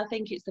set, and I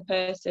think it's the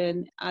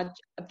person. I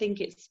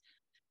think it's,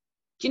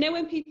 do you know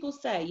when people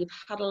say you've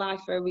had a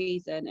life for a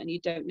reason and you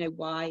don't know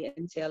why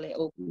until it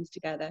all comes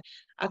together?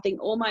 I think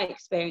all my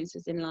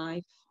experiences in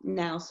life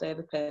now serve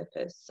a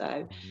purpose.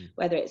 So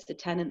whether it's the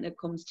tenant that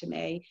comes to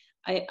me,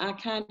 I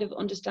kind of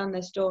understand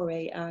their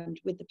story. And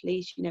with the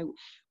police,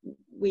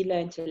 we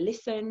learn to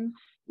listen,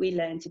 we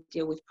learn to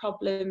deal with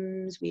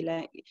problems,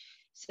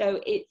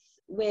 so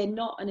we're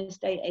not an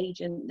estate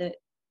agent that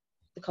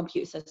the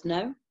computer says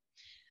no.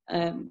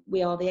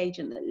 We are the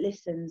agent that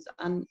listens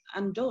and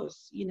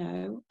does.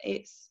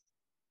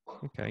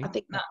 Okay. I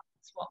think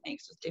that's what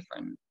makes us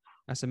different.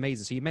 That's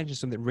amazing. So you mentioned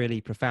something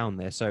really profound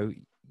there. So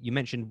you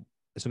mentioned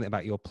something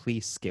about your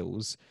police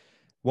skills.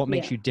 What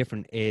makes Yeah. you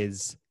different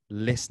is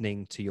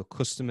listening to your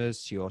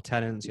customers, to your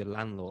tenants, your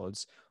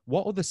landlords.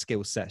 What other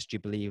skill sets do you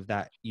believe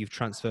that you've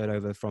transferred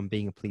over from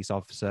being a police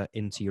officer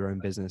into your own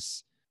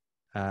business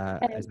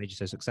has Um, made you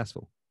so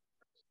successful?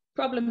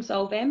 Problem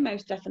solving,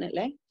 most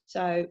definitely.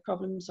 So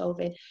problem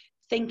solving,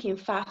 thinking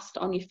fast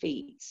on your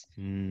feet,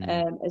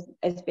 Mm,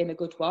 has been a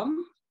good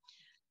one.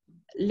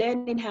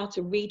 Learning how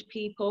to read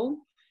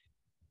people,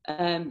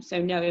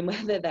 so knowing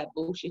whether they're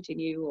bullshitting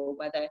you or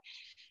whether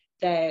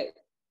they're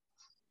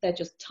they're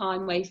just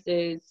time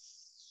wasters.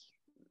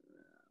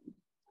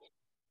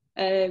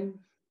 Um,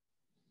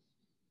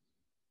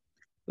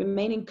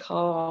 Remaining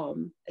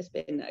calm has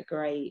been a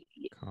great,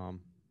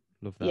 calm.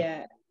 Love that.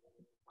 yeah,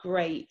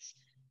 great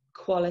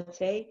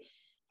quality.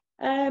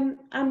 And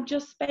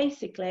just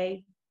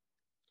basically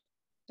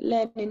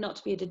learning not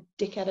to be a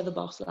dickhead of the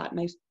boss like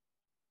most,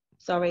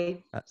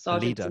 sorry, A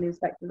sergeants leader. and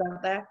inspectors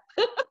out there.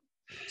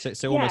 So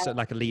Yeah, almost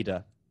like a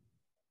leader,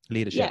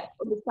 leadership. yeah,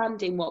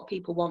 understanding what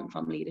people want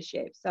from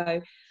leadership.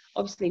 So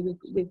obviously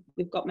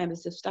we've got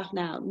members of staff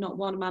now. Not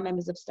one of my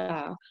members of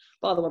staff,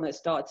 bar the one that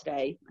started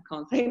today, I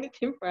can't say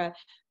anything for her,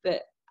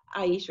 but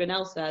Aisha and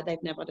Elsa,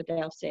 they've never had a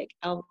day off sick.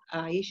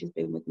 Aisha's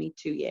been with me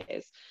 2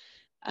 years.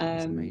 That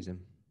is Um, amazing.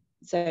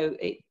 so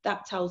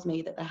that tells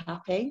me that they're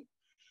happy.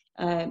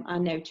 I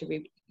know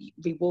to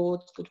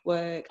reward good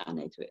work. I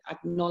know to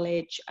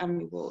acknowledge and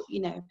reward,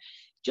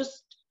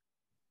 just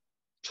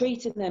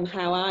treating them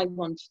how I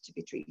wanted to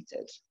be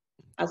treated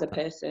as a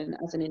person,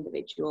 as an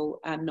individual,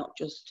 and not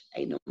just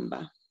a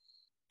number.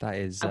 That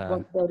is, I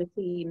want to build a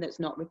team that's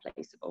not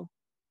replaceable.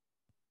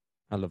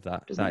 I love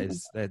that. Does That that make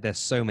is, there's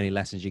so many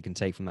lessons you can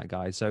take from that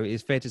guy. So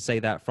it's fair to say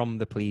that from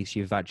the police,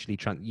 you've actually,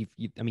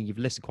 I mean, you've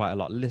listened quite a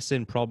lot.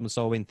 Listen, problem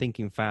solving,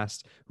 thinking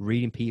fast,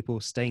 reading people,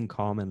 staying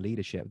calm, and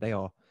leadership. They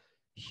are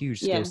huge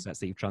skill Yeah. sets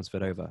that you've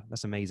transferred over.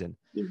 That's amazing.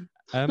 Yeah.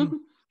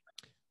 Um,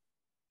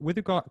 with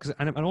regard,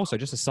 and also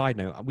just a side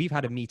note, we've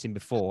had a meeting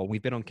before.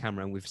 We've been on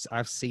camera, and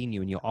I've seen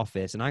you in your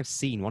office, and I've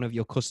seen one of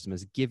your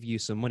customers give you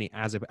some money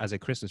as a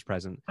Christmas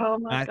present. Oh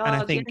my And I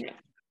God. think,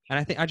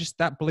 Yeah.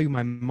 that blew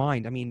my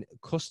mind. I mean,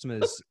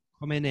 customers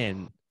coming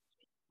in,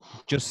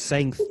 just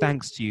saying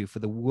thanks to you for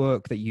the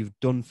work that you've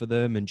done for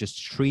them, and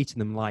just treating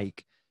them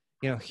like,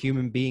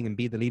 human being, and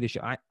be the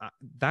leadership.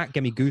 That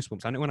gave me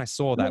goosebumps. I know when I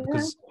saw that, Yeah.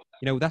 because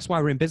that's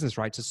why we're in business,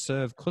 right? To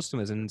serve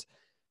customers, and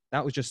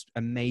that was just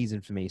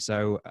amazing for me.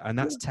 So, and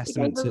that's He gave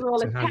testament us to,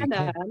 all a how you tenner,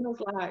 care. and I was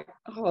like,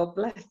 "Oh,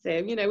 bless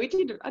him."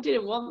 I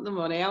didn't want the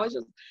money. I was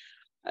just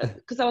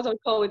because I was on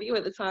call with you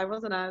at the time,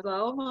 wasn't I? I was like,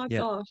 "Oh my Yeah,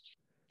 gosh!"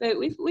 But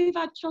we've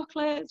had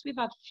chocolates, we've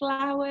had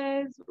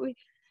flowers.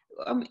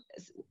 Um,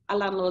 our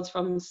landlords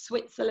from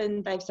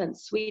Switzerland, they've sent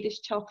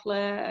Swedish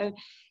chocolate.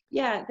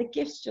 Yeah, the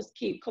gifts just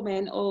keep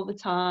coming all the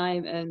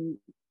time, and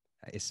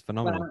it's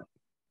phenomenal. well,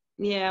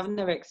 yeah, I've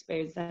never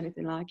experienced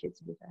anything like it,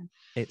 to be fair.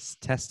 It's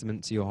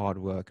testament to your hard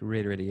work. It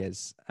really, really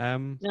is.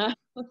 Yeah,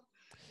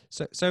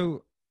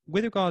 So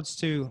with regards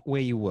to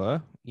where you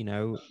were,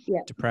 yeah,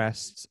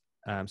 depressed,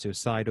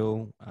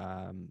 suicidal,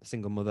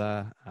 single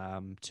mother,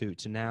 to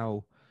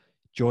now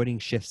joining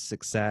Shift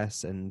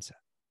Success and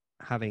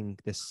having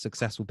this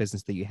successful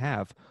business that you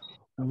have,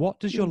 what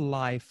does your yeah.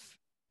 life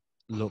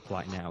look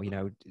like now?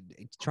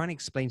 Trying to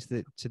explain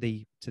to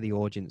the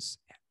audience,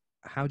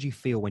 how do you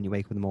feel when you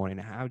wake up in the morning?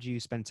 How do you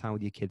spend time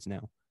with your kids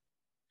now?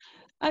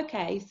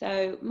 Okay,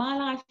 so my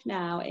life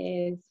now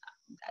is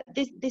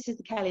this is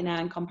the Kelly now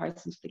in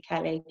comparison to the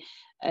Kelly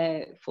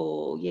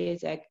 4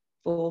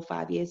 or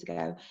 5 years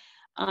ago.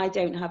 I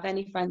don't have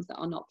any friends that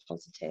are not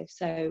positive.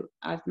 So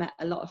I've met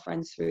a lot of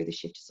friends through the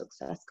Shift to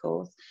Success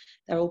course.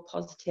 They're all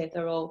positive.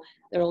 They're all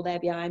there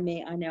behind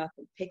me. I know I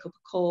can pick up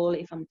a call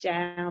if I'm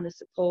down, the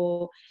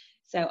support.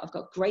 So I've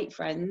got great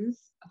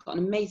friends. I've got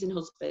an amazing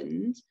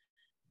husband,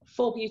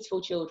 4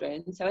 beautiful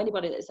children. So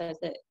anybody that says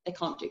that they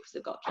can't do it because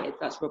they've got kids,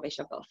 that's rubbish.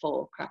 I've got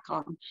 4. Crack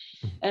on.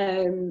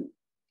 Um,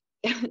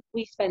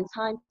 we spend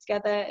time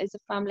together as a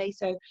family.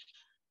 So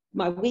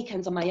my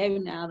weekends on my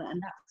own now,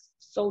 and that's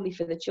solely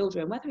for the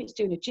children, whether it's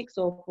doing a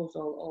jigsaw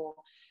puzzle or,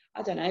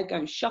 I don't know,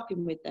 going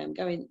shopping with them,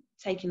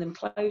 taking them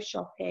clothes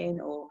shopping,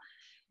 or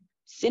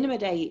cinema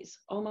dates.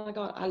 Oh my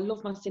God, I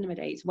love my cinema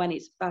dates when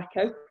it's back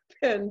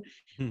open.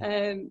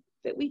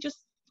 But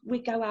we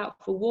go out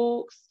for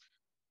walks.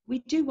 We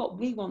do what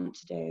we want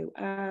to do.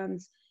 And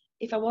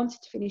if I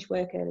wanted to finish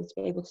work early to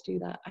be able to do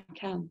that, I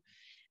can.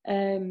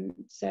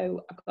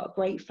 So I've got a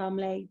great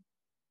family.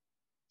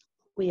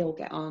 We all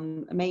get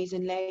on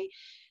amazingly.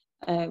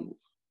 I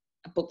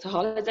booked a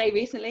holiday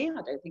recently.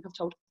 I don't think I've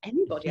told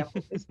anybody I've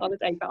booked this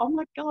holiday, but oh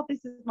my God,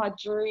 this is my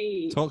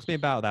dream. Talk to me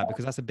about that,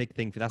 because that's a big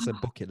thing that's a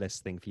bucket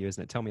list thing for you,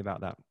 isn't it? Tell me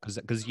about that,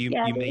 because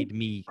Yeah, you made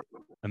me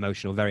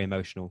emotional, very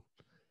emotional.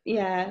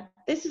 yeah,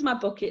 this is my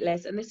bucket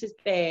list,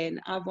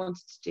 and I've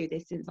wanted to do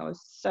this since I was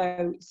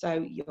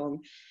so young.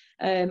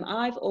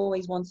 I've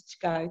always wanted to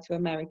go to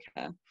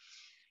America.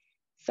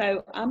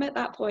 So I'm at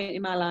that point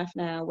in my life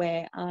now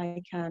where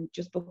I can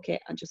just book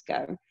it and just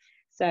go.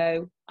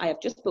 So I have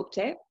just booked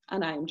it,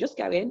 and I am just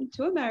going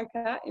to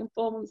America in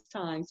 4 months'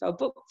 time. So I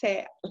booked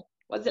it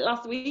was it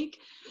last week?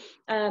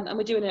 And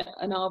we're doing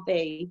an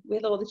RV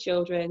with all the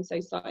children. So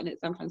starting at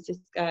San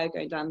Francisco,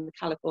 going down the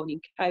Californian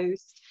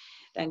coast,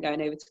 then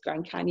going over to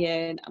Grand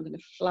Canyon. I'm going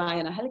to fly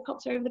in a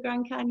helicopter over the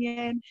Grand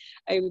Canyon,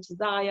 over to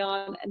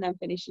Zion, and then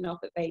finishing off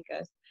at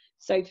Vegas.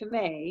 So for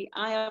me,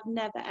 I've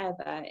never had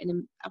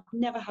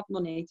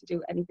money to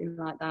do anything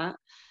like that.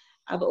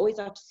 I've always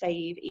had to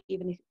save,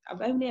 even if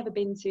I've only ever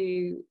been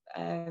to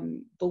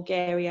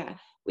Bulgaria,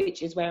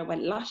 which is where I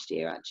went last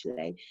year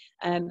actually,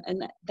 and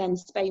then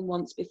Spain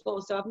once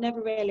before. So I've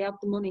never really had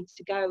the money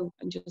to go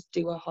and just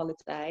do a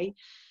holiday.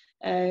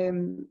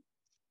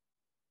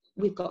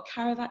 We've got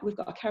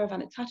a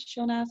caravan attached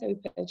to now, so we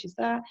purchased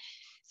that.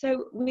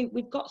 So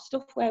we've got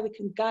stuff where we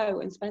can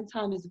go and spend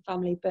time as a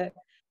family. But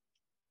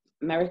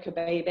America,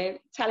 baby,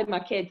 telling my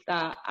kids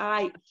that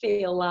I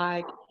feel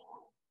like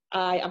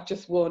I've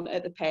just won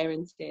at the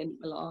parenting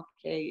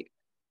malarkey.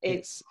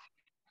 It's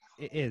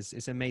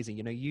amazing.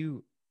 You know,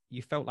 you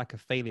felt like a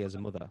failure as a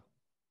mother,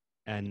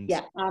 and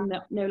yeah, I'm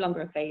no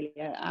longer a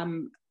failure.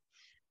 I'm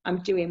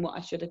doing what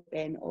I should have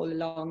been all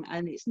along,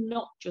 and it's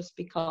not just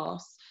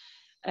because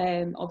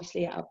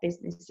obviously our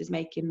business is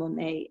making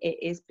money. It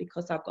is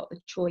because I've got the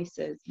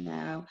choices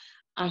now.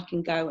 I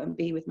can go and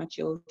be with my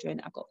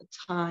children. I've got the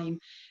time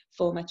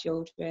for my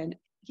children.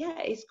 Yeah,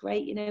 it's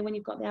great, you know, when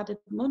you've got the added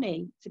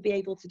money to be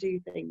able to do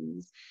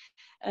things.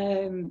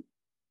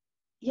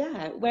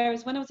 Yeah,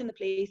 whereas when I was in the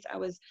police, I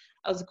was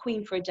a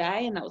queen for a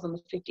day, and that was on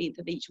the 15th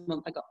of each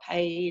month I got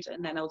paid,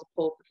 and then I was a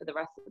pauper for the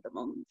rest of the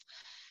month.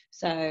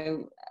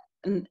 So,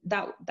 and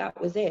that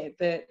was it.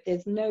 But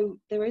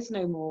there is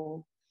no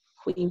more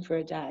queen for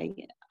a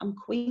day. I'm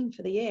queen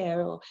for the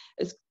year, or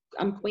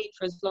I'm queen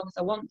for as long as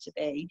I want to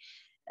be.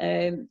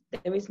 There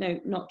is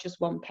not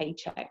just one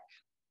paycheck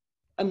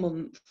a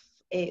month.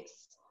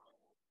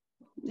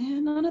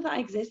 None of that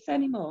exists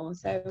anymore.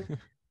 So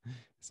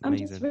I'm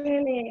just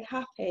really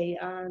happy,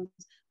 and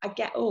I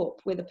get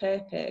up with a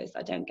purpose.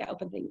 I don't get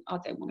up and think, I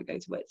don't want to go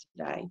to work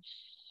today.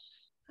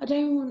 I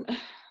don't.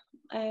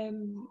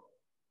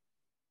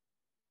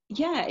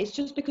 Yeah, it's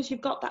just because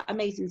you've got that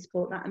amazing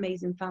support, that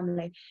amazing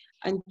family,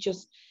 and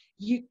just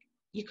you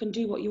can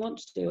do what you want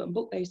to do and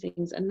book those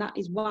things. And that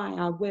is why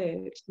I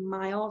worked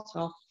my arse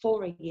off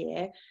for a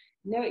year.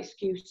 No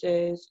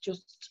excuses,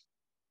 just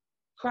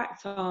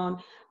cracked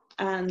on,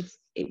 and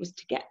it was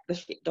to get the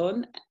shit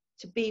done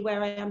to be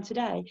where I am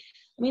today.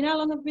 I mean, how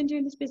long have I been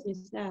doing this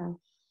business now?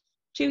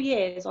 2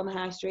 years on the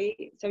high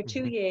street. So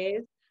 2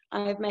 years,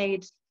 I have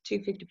made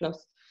 250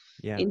 plus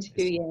in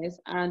 2 years,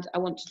 and I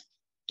want to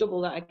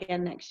double that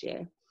again next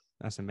year.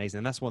 That's amazing.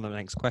 And that's one of the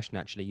next question,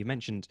 actually. You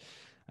mentioned,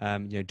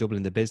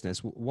 doubling the business.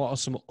 What are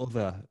some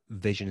other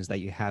visions that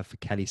you have for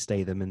Kelly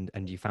Statham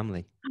and your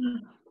family?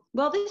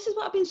 Well, this is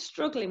what I've been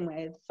struggling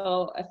with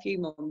for a few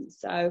months.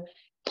 So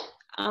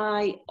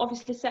I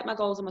obviously set my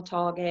goals and my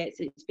targets.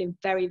 It's been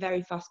very,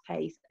 very fast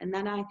paced. And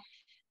then I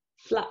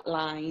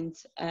flatlined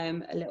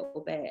a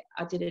little bit.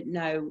 I didn't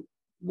know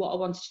what I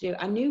wanted to do.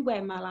 I knew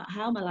how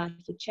my life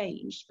had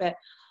changed, but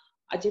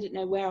I didn't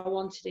know where I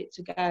wanted it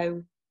to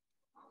go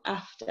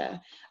after.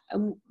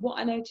 And what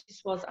I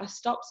noticed was I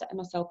stopped setting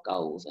myself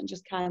goals and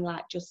just kind of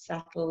like just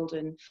settled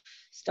and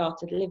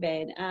started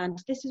living. And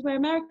this is where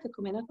America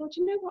come in. I thought,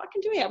 you know what, I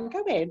can do it. I'm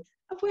going.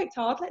 I've worked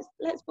hard.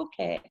 Let's book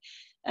it.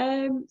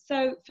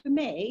 So for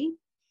me,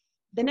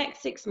 the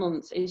next 6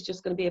 months is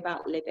just going to be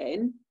about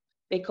living,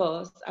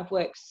 because I've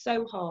worked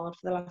so hard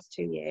for the last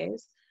 2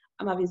 years.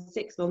 I'm having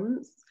 6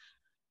 months,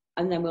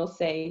 and then we'll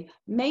see.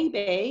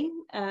 Maybe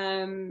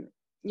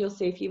you'll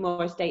see a few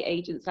more estate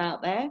agents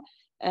out there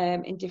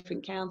in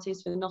different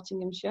counties for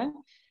Nottinghamshire.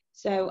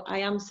 So I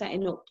am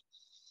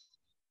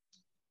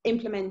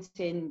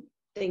implementing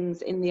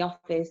things in the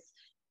office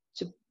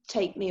to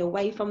take me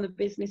away from the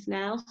business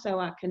now, so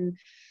I can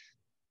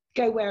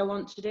go where I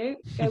want to,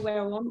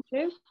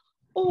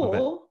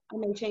 or I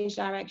may change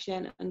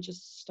direction and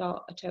just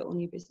start a total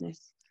new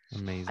business.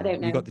 Amazing. I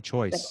don't know. You've got the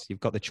choice. You've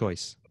got the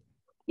choice.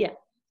 Yeah.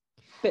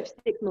 But for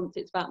 6 months,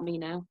 it's about me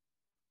now.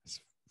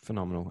 It's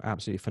phenomenal.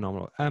 Absolutely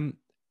phenomenal.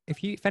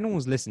 If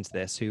anyone's listening to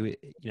this who,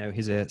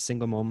 is a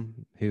single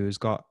mom who's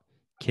got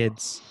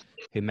kids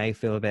who may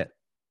feel a bit,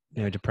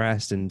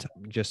 depressed and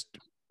just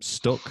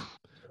stuck,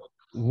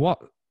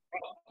 what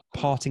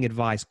parting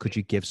advice could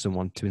you give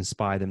someone to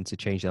inspire them to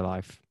change their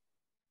life?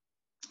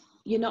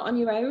 You're not on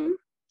your own.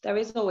 There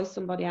is always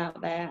somebody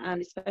out there,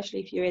 and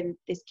especially if you're in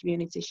this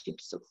community Ship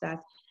to Success,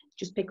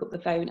 just pick up the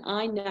phone.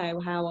 I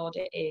know how hard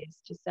it is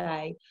to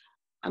say,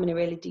 I'm in a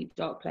really deep,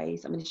 dark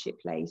place, I'm in a shit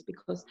place,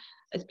 because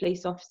as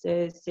police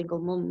officers, single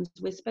mums,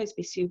 we're supposed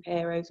to be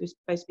superheroes, we're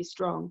supposed to be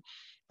strong.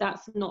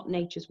 That's not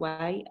nature's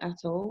way at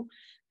all.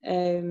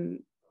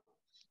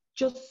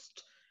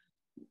 Just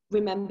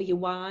remember your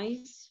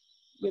whys,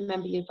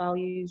 remember your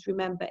values,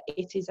 remember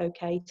it is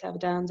okay to have a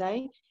down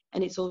day,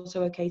 and it's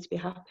also okay to be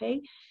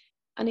happy,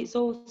 and it's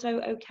also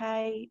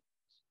okay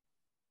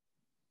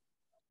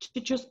to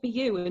just be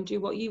you and do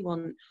what you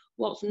want.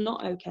 What's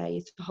not okay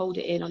is to hold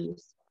it in on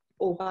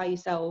or by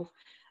yourself.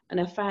 And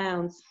I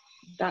found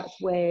that's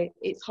where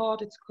it's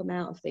harder to come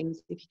out of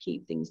things if you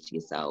keep things to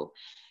yourself.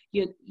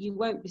 you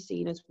won't be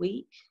seen as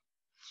weak.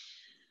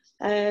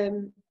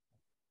 Another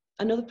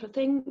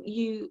thing,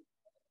 you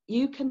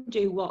can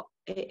do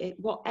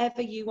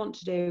whatever you want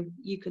to do,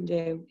 you can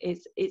do.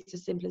 It's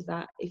as simple as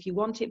that. If you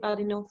want it bad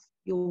enough,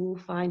 you'll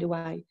find a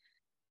way.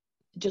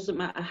 It doesn't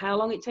matter how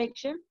long it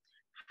takes you,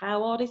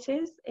 how hard it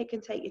is. It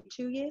can take you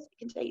 2 years, it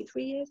can take you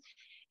 3 years,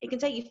 it can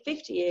take you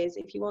 50 years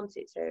if you want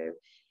it to.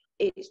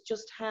 It's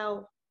just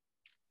how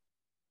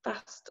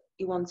fast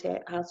you want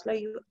it, how slow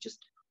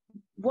just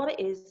what it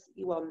is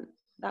you want.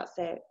 That's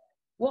it.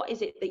 What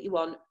is it that you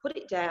want? Put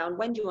it down.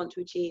 When do you want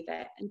to achieve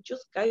it? And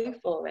just go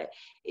for it.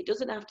 It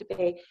doesn't have to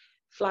be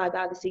fly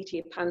by the seat of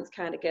your pants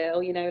kind of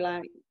girl,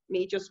 like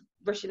me just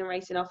rushing and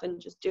racing off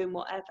and just doing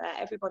whatever.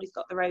 Everybody's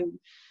got their own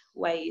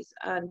ways,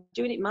 and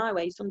doing it my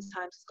way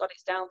sometimes has got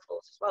its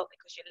downfalls as well,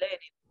 because you're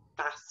learning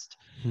fast.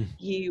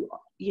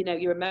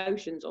 Your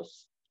emotions are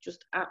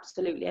just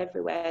absolutely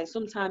everywhere.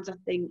 Sometimes I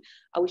think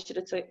I wish I'd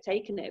have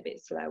taken it a bit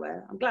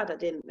slower. I'm glad I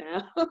didn't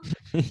now.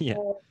 Yeah.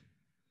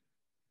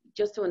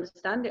 Just to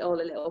understand it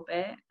all a little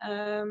bit.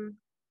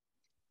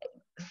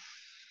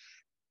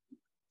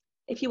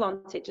 If you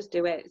want it, just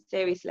do it,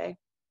 seriously.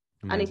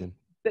 Amazing.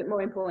 But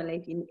more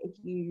importantly, if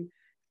you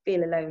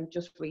feel alone,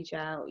 just reach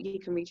out. You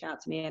can reach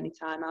out to me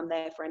anytime. I'm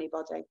there for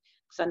anybody,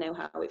 because I know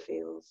how it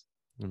feels.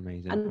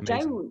 Amazing. And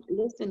don't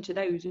listen to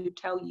those who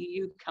tell you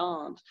you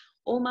can't.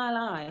 All my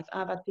life,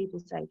 I've had people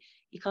say,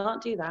 you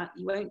can't do that,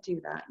 you won't do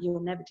that, you'll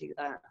never do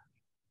that.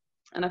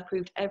 And I've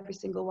proved every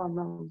single one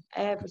wrong.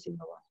 Every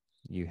single one.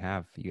 You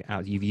have.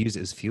 You've used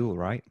it as fuel,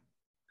 right?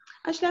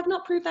 Actually, I've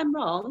not proved them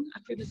wrong.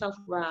 I've proved myself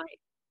right.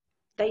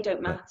 They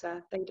don't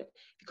matter. They don't.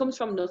 If it comes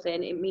from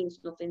nothing, it means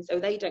nothing. So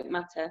they don't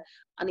matter.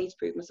 I need to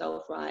prove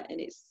myself right,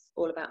 and it's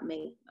all about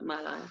me and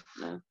my life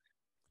now.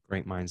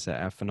 Great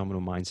mindset, a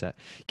phenomenal mindset.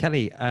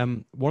 Kelly,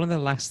 one of the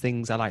last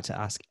things I like to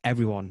ask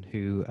everyone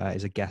who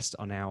is a guest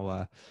on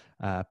our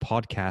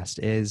podcast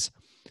is,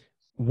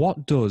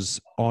 what does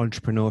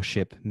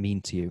entrepreneurship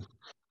mean to you?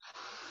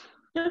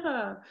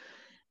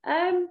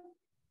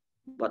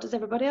 What does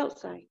everybody else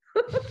say?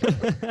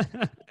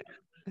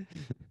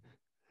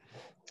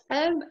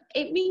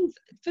 It means,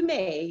 for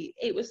me,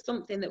 it was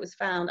something that was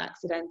found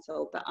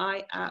accidental, but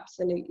I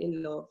absolutely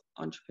love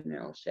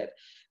entrepreneurship,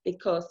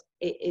 because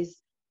it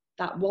is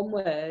that one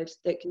word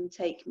that can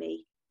take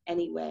me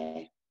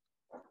anywhere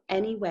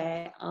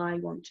I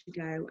want to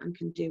go, and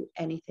can do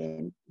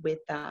anything with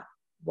that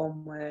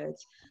one word.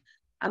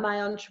 Am I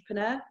an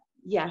entrepreneur?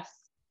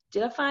 Yes.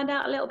 Did I find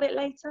out a little bit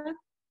later?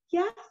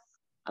 Yes.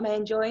 Am I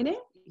enjoying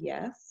it?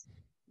 Yes.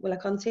 Will I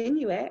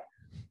continue it?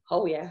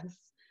 Oh, yes.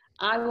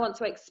 I want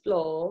to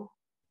explore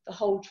the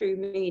whole true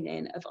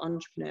meaning of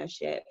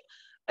entrepreneurship.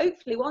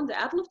 Hopefully one day,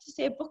 I'd love to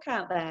see a book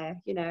out there,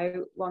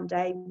 one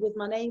day with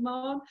my name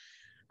on.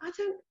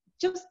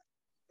 Just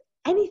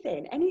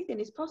anything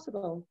is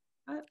possible.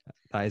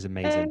 That is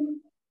amazing.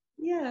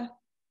 Yeah.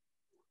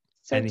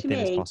 So anything to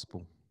me, is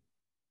possible.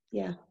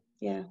 Yeah.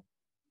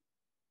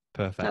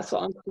 Perfect. That's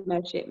what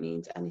entrepreneurship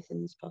means.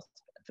 Anything is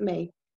possible for me.